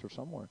 there's an answer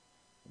somewhere.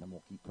 And I'm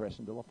going to keep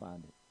pressing until I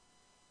find it.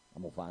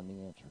 I'm going to find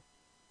the answer.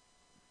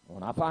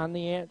 When I find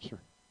the answer,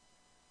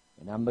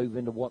 and I move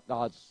into what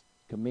God's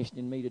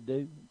commissioning me to do,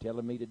 and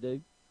telling me to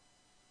do,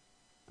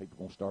 people are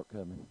going to start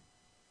coming.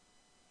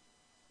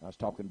 I was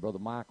talking to Brother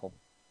Michael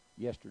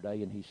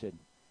yesterday, and he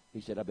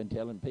said, I've been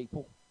telling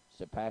people. I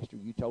said, Pastor,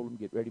 you told them,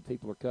 get ready,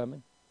 people are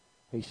coming.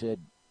 He said,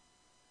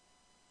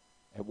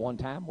 at one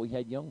time we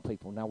had young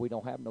people. Now we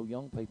don't have no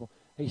young people.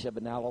 He said,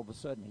 but now all of a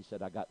sudden, he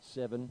said, I got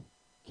 7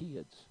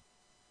 kids.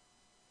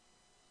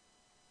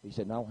 He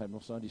said, I don't have no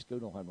Sunday school,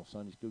 don't have no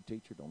Sunday school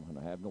teacher, don't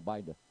have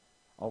nobody to.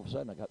 All of a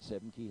sudden, I got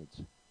 7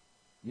 kids.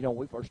 You know, when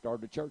we first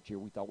started the church here,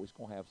 we thought we was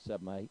going to have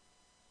 7, 8.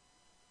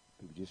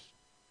 People just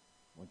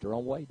went their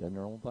own way, done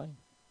their own thing.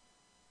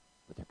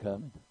 But they're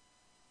coming.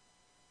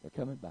 They're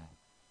coming back.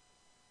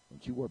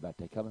 Don't you worry about it.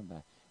 They're coming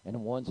back. And the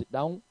ones that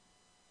don't,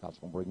 God's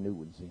going to bring new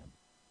ones in.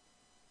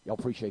 Y'all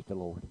appreciate the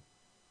Lord.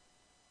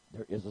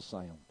 There is a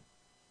sound.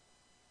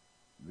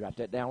 You write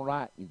that down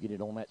right. You get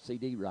it on that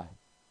CD right.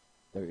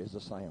 There is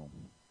a sound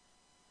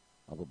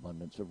of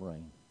abundance of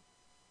rain.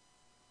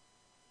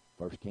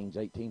 1 Kings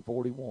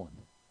 18:41.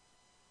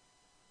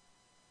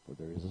 For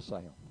there is a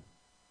sound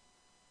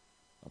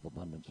of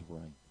abundance of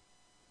rain.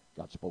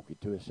 God spoke it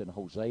to us in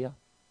Hosea.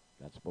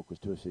 God spoke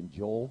it to us in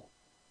Joel.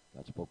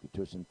 God spoke it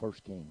to us in 1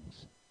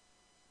 Kings.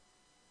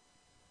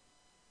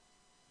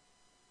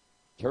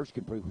 Church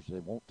can prove what they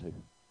want to.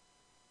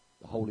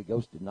 The Holy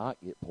Ghost did not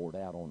get poured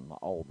out on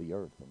all the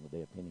earth on the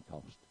day of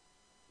Pentecost.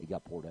 It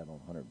got poured out on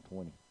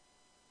 120.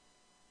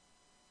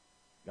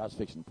 God's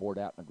fixing to pour it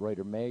out in a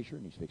greater measure,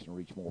 and he's fixing to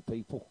reach more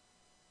people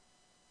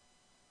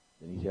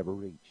than he's ever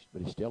reached.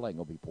 But it still ain't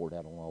going to be poured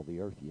out on all the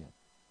earth yet.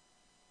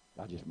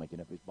 God's just making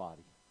up his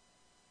body.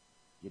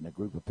 Getting a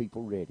group of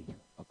people ready,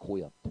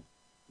 equipped,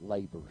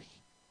 laborers.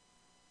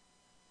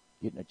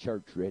 Getting a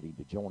church ready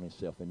to join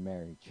itself in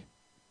marriage.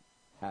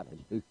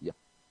 Hallelujah.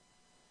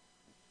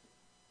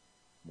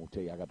 I'm going to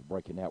tell you, I got to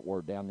breaking that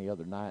word down the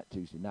other night,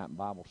 Tuesday night in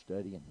Bible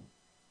study, and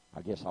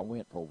I guess I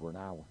went for over an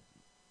hour.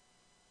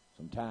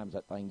 Sometimes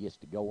that thing gets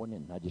to going,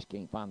 and I just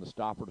can't find the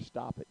stopper to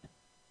stop it.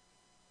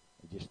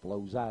 It just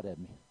flows out of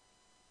me,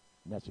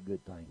 and that's a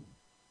good thing.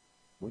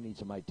 We need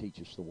somebody to teach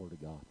us the Word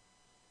of God.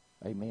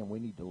 Amen. We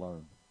need to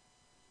learn.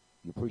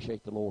 You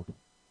appreciate the Lord?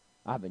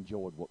 I've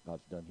enjoyed what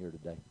God's done here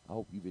today. I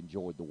hope you've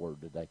enjoyed the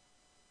Word today,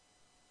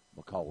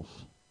 because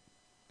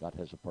God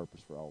has a purpose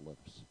for all of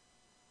us.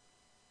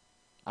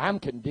 I'm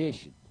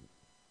conditioned.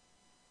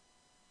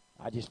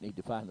 I just need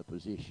to find the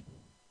position.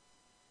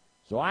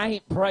 So I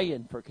ain't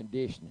praying for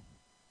conditioning.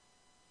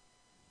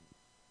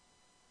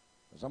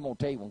 Because I'm going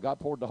to tell you, when God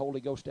poured the Holy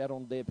Ghost out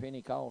on the day of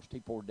Pentecost, he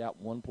poured it out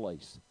in one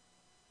place.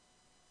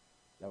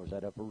 That was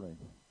that upper room.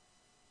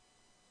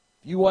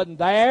 If you wasn't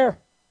there,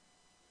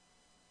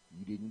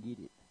 you didn't get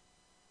it.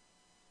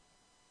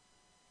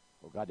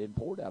 Well, God didn't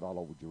pour it out all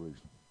over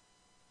Jerusalem.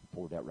 He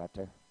poured it out right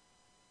there.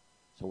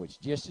 So it's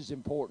just as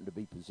important to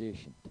be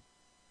positioned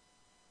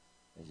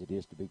as it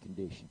is to be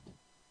conditioned.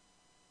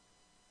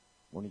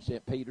 When he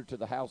sent Peter to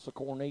the house of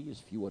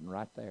Cornelius, if you wasn't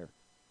right there,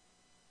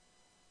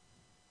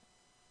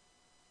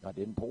 God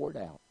didn't pour it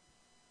out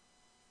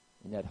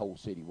in that whole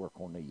city where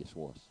Cornelius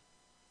was.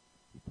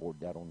 He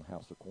poured it out on the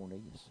house of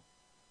Cornelius.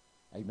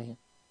 Amen.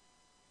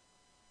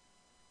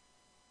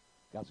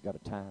 God's got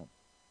a time.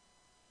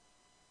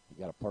 He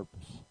got a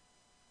purpose.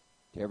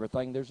 To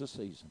everything there's a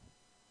season.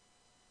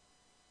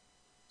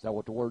 Is that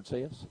what the Word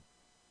says?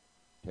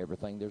 To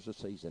everything there's a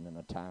season and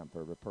a time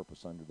for every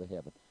purpose under the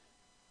heaven.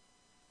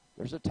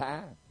 There's a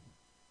time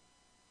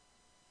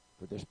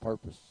for this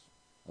purpose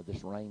of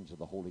this range of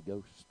the Holy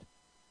Ghost.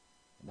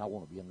 And I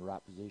want to be in the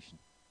right position.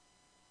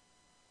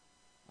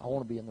 I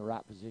want to be in the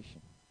right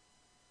position.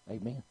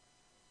 Amen.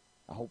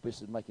 I hope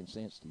this is making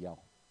sense to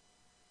y'all.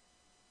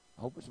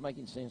 I hope it's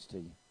making sense to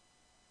you.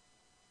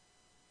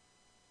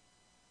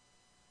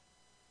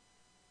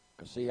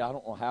 Because, see, I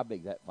don't know how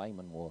big that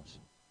famine was,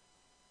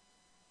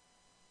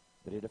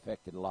 but it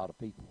affected a lot of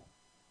people.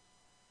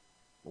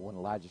 But when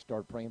Elijah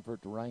started praying for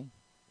it to rain,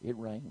 it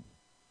rained.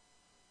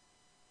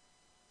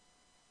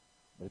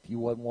 But if you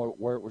wasn't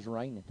where it was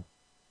raining,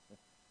 you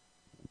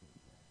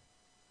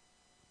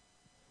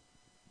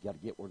got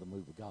to get where the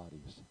move of God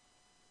is.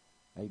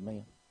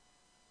 Amen.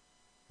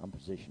 I'm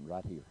positioned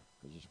right here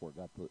because this is where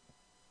God put me.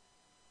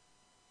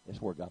 This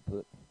is where God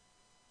put me.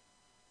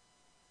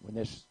 When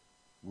this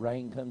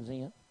rain comes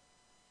in,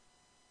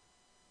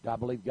 do I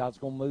believe God's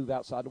going to move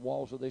outside the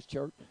walls of this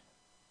church?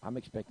 I'm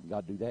expecting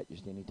God to do that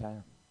just any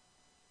time.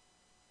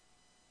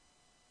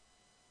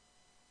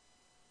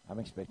 I'm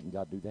expecting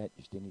God to do that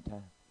just any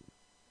time.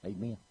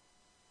 Amen.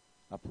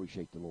 I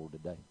appreciate the Lord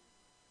today.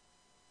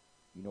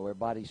 You know,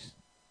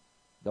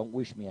 don't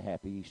wish me a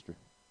happy Easter.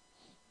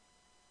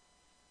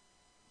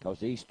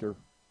 Because Easter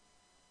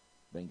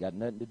ain't got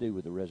nothing to do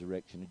with the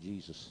resurrection of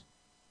Jesus.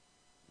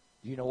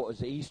 Do you know what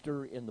was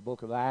Easter in the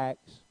book of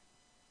Acts?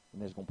 When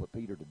they was going to put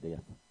Peter to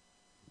death.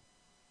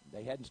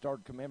 They hadn't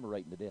started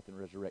commemorating the death and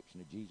resurrection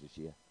of Jesus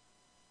yet.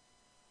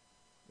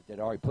 But they'd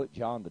already put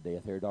John to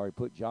death. They'd already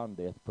put John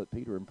to death, put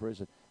Peter in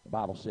prison. The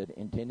Bible said,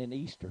 intending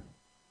Easter,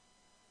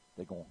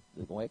 they're going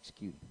to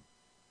execute him.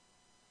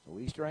 So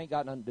Easter ain't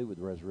got nothing to do with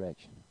the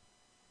resurrection.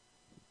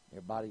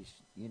 Everybody's,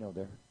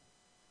 they're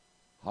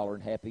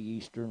hollering Happy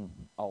Easter and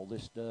all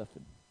this stuff.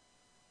 And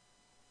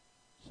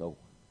so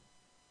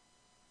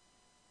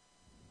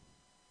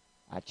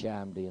I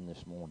chimed in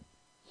this morning.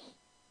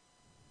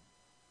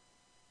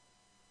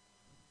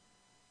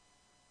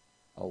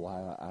 Oh,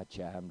 I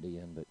chimed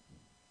in, but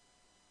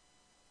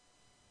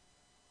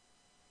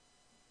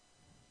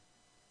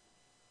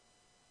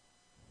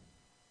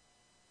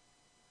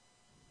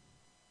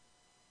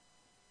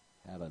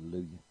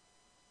hallelujah.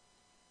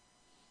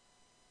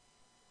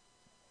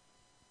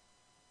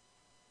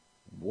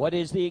 What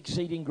is the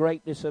exceeding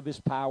greatness of his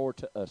power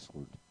to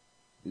usward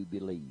who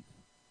believe,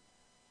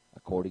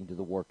 according to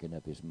the working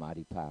of his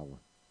mighty power,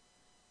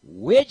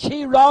 which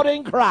he wrought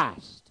in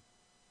Christ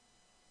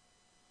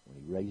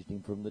when he raised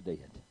him from the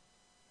dead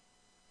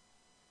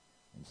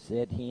and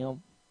set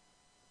him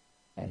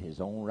at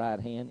his own right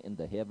hand in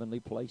the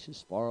heavenly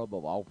places, far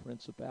above all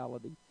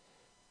principality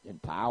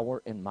and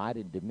power and might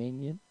and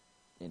dominion,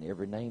 in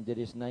every name that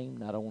is named,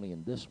 not only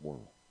in this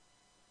world,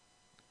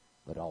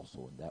 but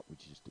also in that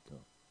which is to come.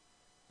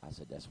 I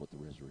said, that's what the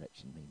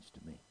resurrection means to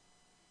me.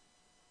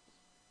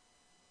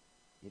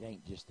 It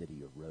ain't just that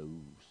he arose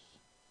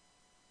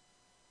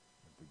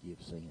and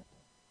forgive sin.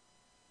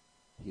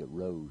 He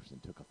arose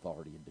and took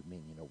authority and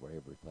dominion over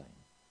everything.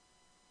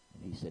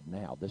 And he said,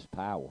 now this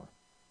power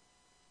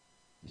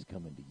is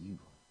coming to you.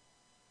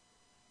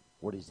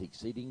 What is the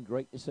exceeding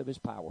greatness of his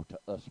power to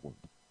usward,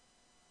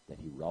 that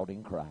he wrought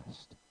in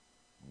Christ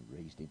and he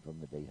raised him from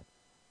the dead.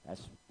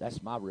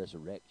 That's my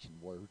resurrection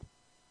word.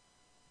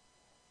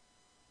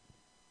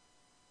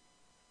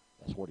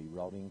 That's what he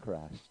wrought in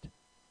Christ.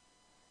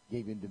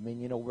 Gave him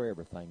dominion over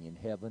everything in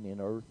heaven, in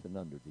earth, and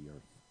under the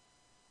earth.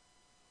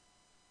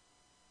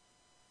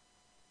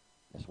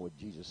 That's what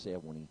Jesus said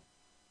when he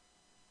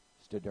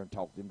stood there and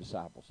talked to them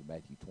disciples in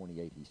Matthew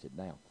 28. He said,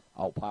 now,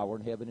 all power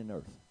in heaven and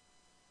earth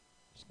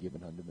is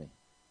given unto me.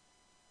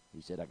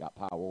 He said, I got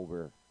power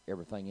over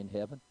everything in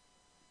heaven.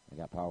 I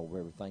got power over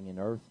everything in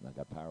earth. And I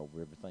got power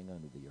over everything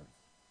under the earth.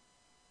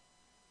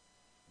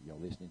 Y'all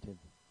listening to me?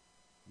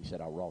 He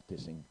said, I wrought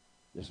this in.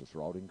 This was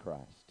wrought in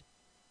Christ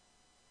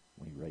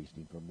when he raised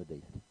him from the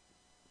dead.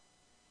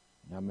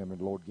 And I remember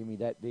the Lord gave me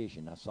that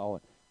vision. I saw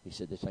it. He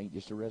said, this ain't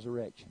just a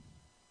resurrection.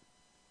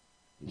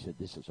 He said,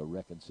 this is a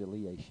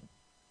reconciliation.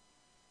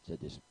 He said,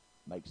 this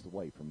makes the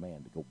way for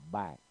man to go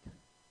back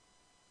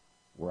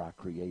where I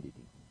created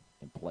him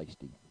and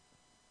placed him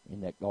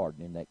in that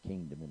garden, in that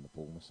kingdom, in the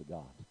fullness of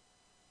God.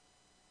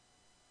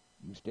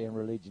 You can stay in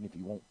religion if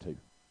you want to.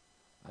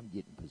 I'm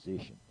getting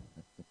positioned.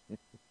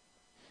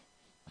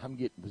 I'm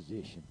getting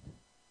positioned.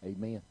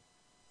 Amen.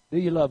 Do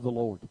you love the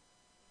Lord?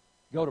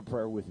 Go to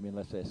prayer with me and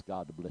let's ask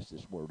God to bless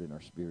this word in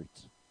our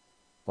spirits.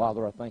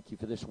 Father, I thank you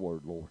for this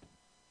word, Lord.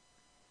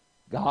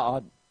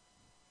 God,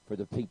 for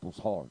the people's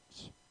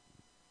hearts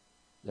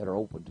that are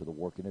open to the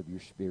working of your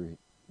Spirit.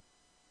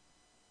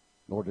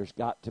 Lord, there's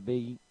got to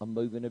be a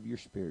moving of your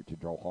Spirit to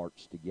draw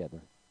hearts together.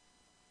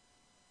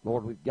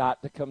 Lord, we've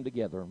got to come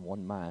together in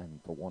one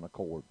mind, for one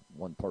accord,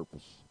 one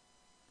purpose.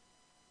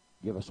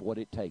 Give us what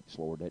it takes,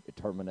 Lord, that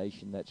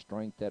determination, that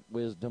strength, that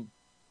wisdom.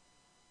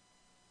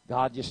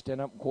 God, just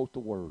stand up and quote the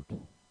word.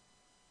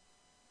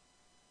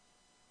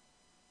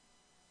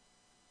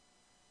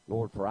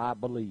 Lord, for I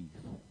believe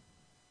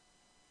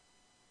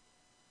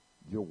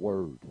your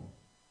word,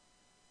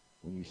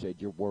 when you said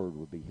your word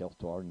would be health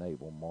to our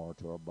navel, marrow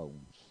to our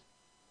bones.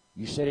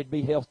 You said it'd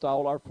be health to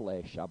all our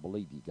flesh. I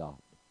believe you, God.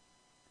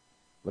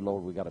 But,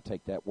 Lord, we got to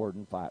take that word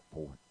and fight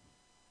for it.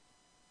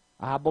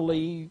 I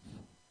believe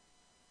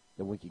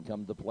that we can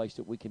come to the place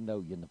that we can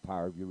know you in the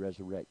power of your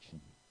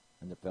resurrection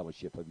and the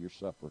fellowship of your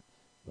supper.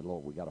 But,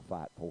 Lord, we got to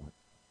fight for it.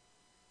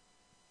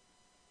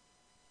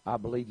 I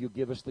believe you'll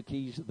give us the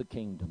keys of the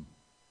kingdom.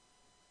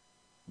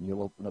 And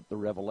you'll open up the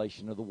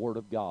revelation of the Word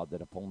of God,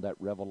 that upon that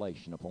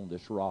revelation, upon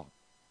this rock,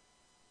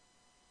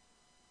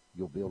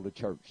 you'll build a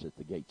church that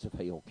the gates of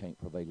hell can't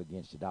prevail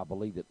against it. I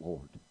believe it,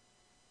 Lord.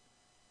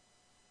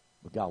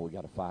 But God, we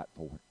got to fight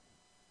for it.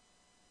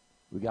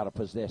 We got to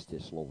possess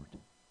this, Lord.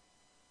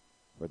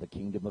 For the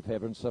kingdom of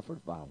heaven suffers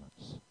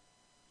violence,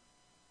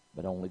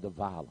 but only the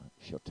violent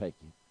shall take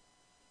it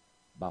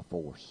by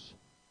force.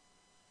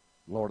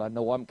 Lord, I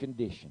know I'm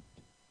conditioned.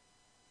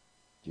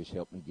 Just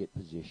help me get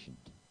positioned.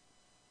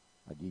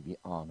 I give you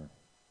honor.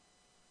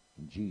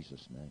 In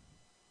Jesus' name,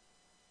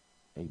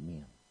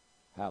 amen.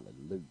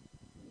 Hallelujah.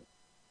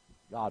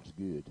 God's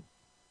good.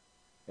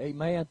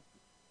 Amen.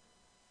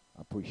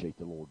 I appreciate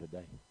the Lord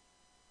today.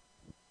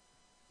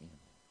 And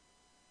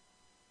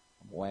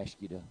I'm going to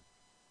ask you to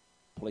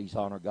please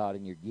honor God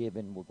in your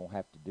giving. We're going to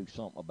have to do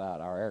something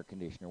about our air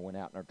conditioner. Went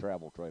out in our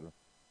travel trailer.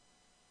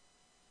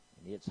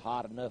 And it's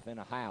hot enough in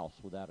a house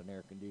without an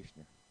air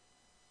conditioner.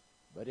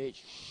 But it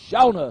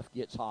sure enough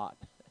gets hot.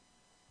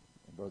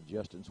 And Brother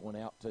Justin's went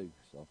out too.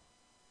 So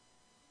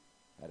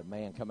had a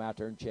man come out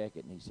there and check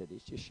it, and he said,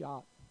 it's just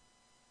shot.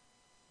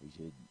 He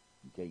said,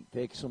 you can't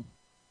fix them.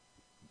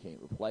 You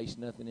can't replace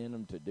nothing in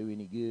them to do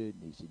any good.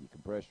 And he said, your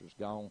compressor's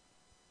gone.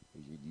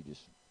 He said, you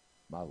just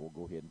might as well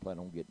go ahead and plan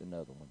on getting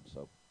another one.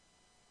 So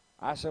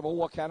I said, well,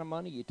 what kind of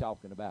money are you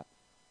talking about?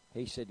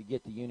 He said, to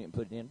get the unit and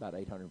put it in, about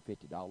 $850.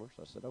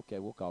 I said, okay,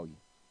 we'll call you.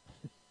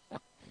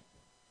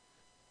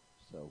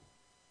 So,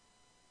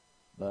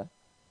 but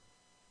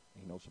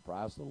ain't no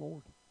surprise to the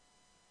Lord.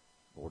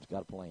 The Lord's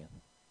got a plan.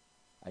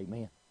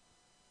 Amen.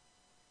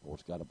 The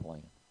Lord's got a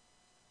plan.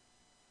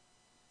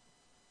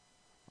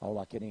 All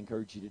I can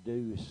encourage you to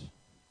do is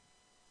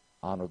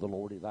honor the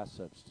Lord in thy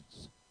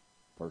substance.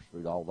 First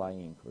fruit all thy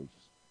increase.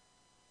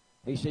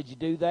 He said, you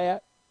do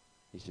that,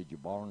 he said, your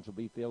barns will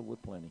be filled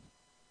with plenty.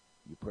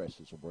 Your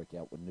presses will break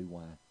out with new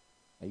wine.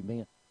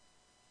 Amen.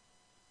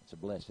 It's a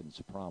blessing. It's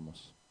a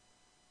promise.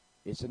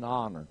 It's an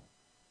honor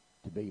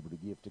to be able to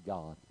give to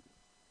God,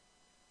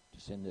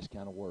 to send this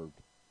kind of word,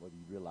 whether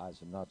you realize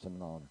it or not. It's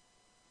an honor.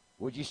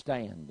 Would you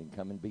stand and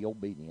come and be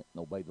obedient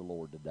and obey the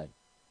Lord today?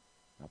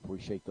 I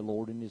appreciate the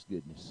Lord and his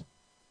goodness.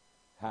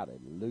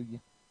 Hallelujah.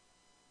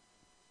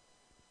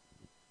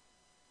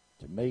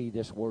 To me,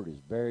 this word is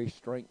very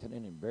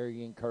strengthening and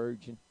very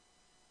encouraging.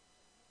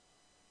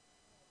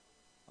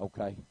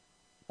 Okay.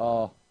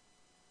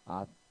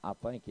 I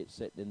think it's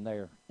sitting in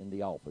there in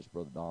the office,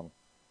 Brother Donald.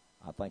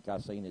 I think I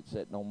seen it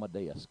sitting on my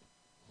desk.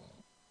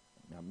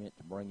 And I meant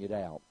to bring it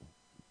out.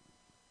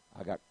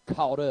 I got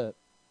caught up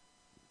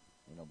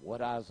in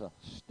what I was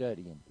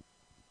studying.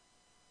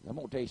 I'm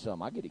going to tell you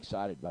something. I get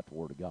excited about the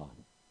Word of God.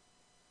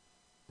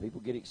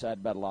 People get excited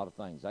about a lot of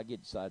things. I get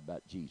excited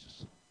about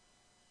Jesus.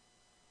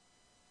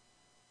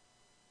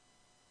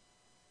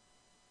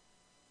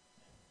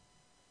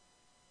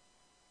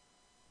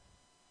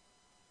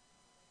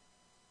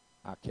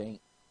 I can't.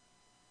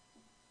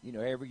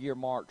 Every year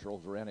March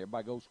rolls around,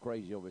 everybody goes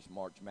crazy over this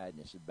March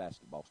Madness and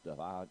basketball stuff.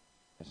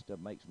 That stuff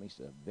makes me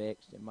so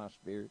vexed in my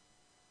spirit.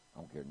 I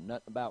don't care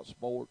nothing about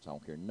sports. I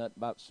don't care nothing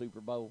about the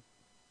Super Bowl.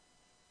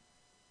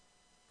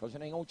 Because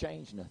it ain't going to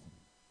change nothing.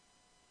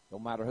 No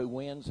matter who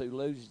wins, who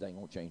loses, it ain't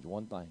going to change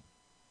one thing.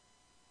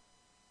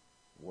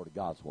 The Word of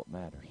God's what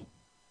matters.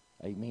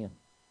 Amen.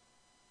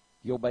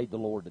 You obeyed the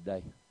Lord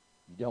today.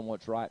 You done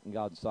what's right in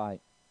God's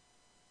sight.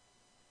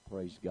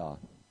 Praise God.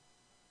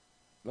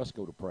 Let's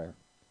go to prayer.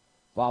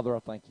 Father, I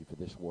thank you for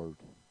this word.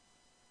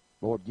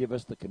 Lord, give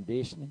us the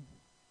conditioning.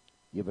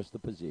 Give us the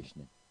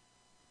positioning.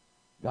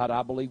 God,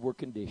 I believe we're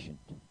conditioned.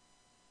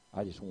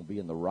 I just want to be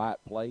in the right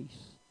place,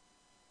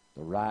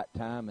 the right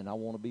time, and I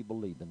want to be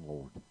believing,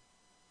 Lord.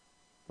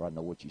 For I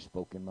know what you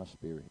spoke in my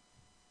spirit.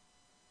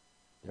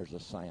 There's a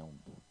sound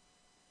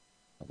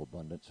of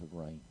abundance of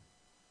rain.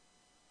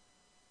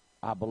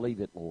 I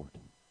believe it, Lord.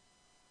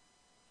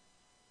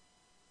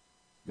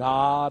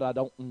 God, I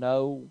don't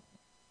know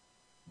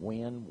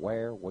when,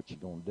 where, what you're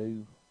going to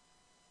do.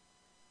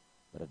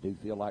 But I do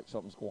feel like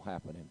something's going to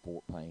happen in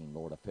Fort Payne,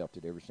 Lord. I felt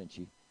it ever since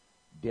you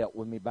dealt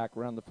with me back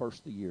around the first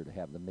of the year to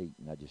have the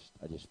meeting. I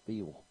just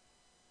feel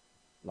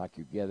like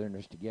you're gathering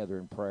us together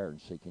in prayer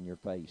and seeking your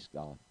face,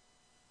 God.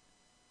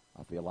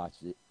 I feel like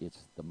it's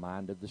the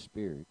mind of the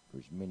Spirit for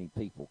as many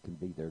people can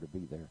be there to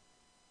be there.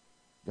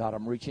 God,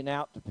 I'm reaching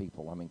out to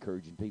people. I'm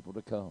encouraging people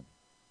to come.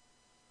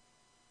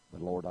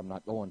 But, Lord, I'm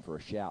not going for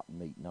a shouting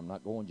meeting. I'm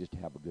not going just to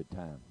have a good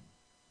time.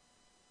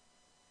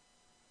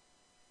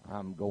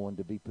 I'm going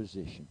to be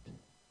positioned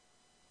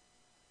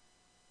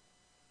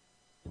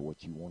to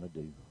what you want to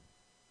do.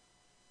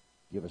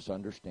 Give us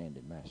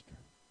understanding, Master.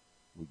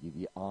 We give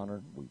you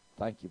honor. We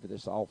thank you for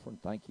this offering.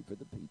 Thank you for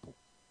the people.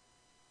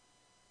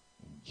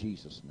 In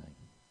Jesus' name,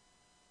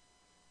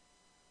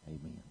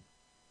 amen.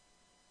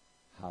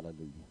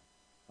 Hallelujah.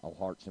 All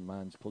hearts and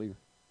minds clear?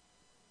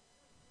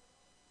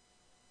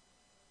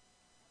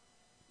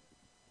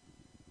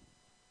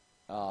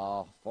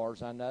 As far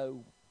as I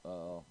know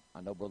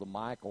Brother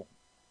Michael.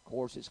 Of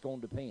course, it's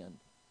going to depend.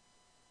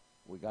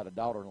 We got a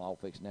daughter-in-law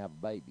fixing to have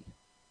a baby.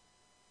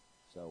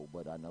 So,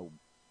 but I know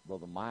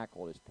Brother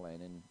Michael is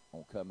planning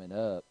on coming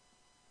up,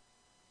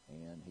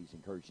 and he's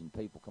encouraging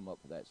people to come up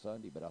for that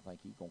Sunday, but I think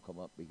he's going to come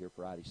up and be here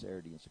Friday,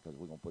 Saturday, and because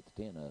we're going to put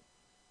the tent up.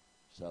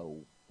 So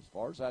as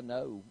far as I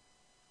know,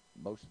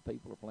 most of the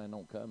people are planning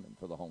on coming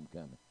for the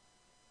homecoming.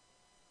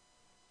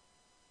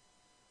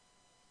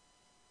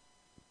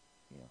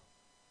 Yeah.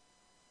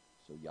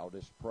 So y'all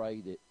just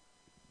pray that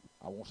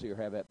I won't see her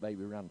have that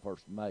baby around the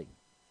 1st of May.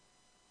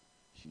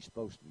 She's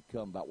supposed to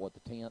come about,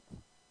 the 10th?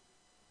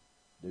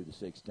 Do the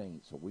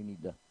 16th. So we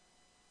need to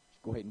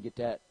go ahead and get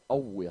that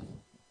over with.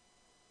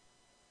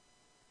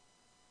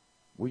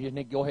 We just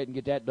need to go ahead and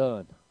get that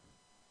done.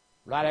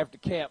 Right after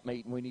camp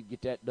meeting, we need to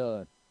get that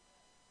done.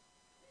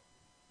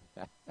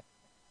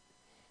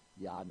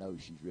 Yeah, I know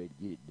she's ready to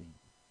get it done.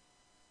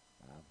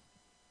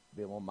 I've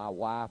been with my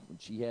wife when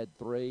she had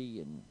 3,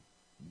 and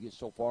you get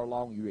so far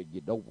along, you're ready to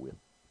get it over with.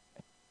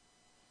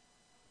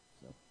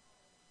 So,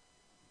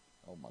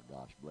 oh my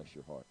gosh, bless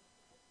your heart.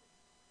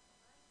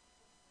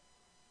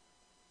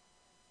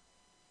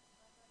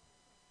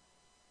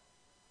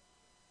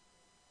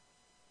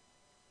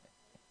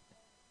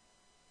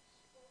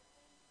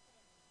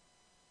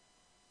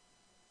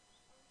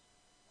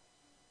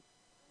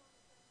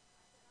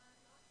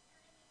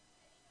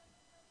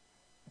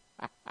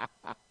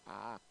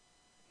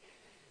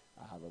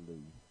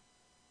 Hallelujah.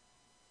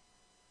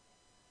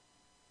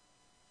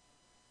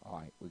 All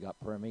right, we got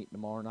prayer meeting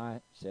tomorrow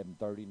night,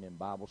 7:30, and then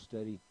Bible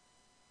study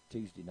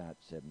Tuesday night,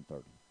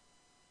 7:30.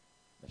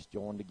 Let's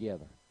join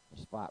together.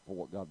 Let's fight for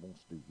what God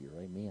wants to do here.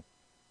 Amen.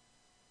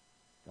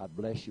 God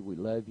bless you. We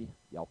love you.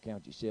 Y'all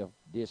count yourself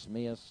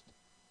dismissed,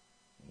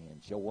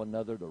 and show one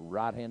another the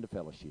right hand of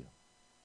fellowship.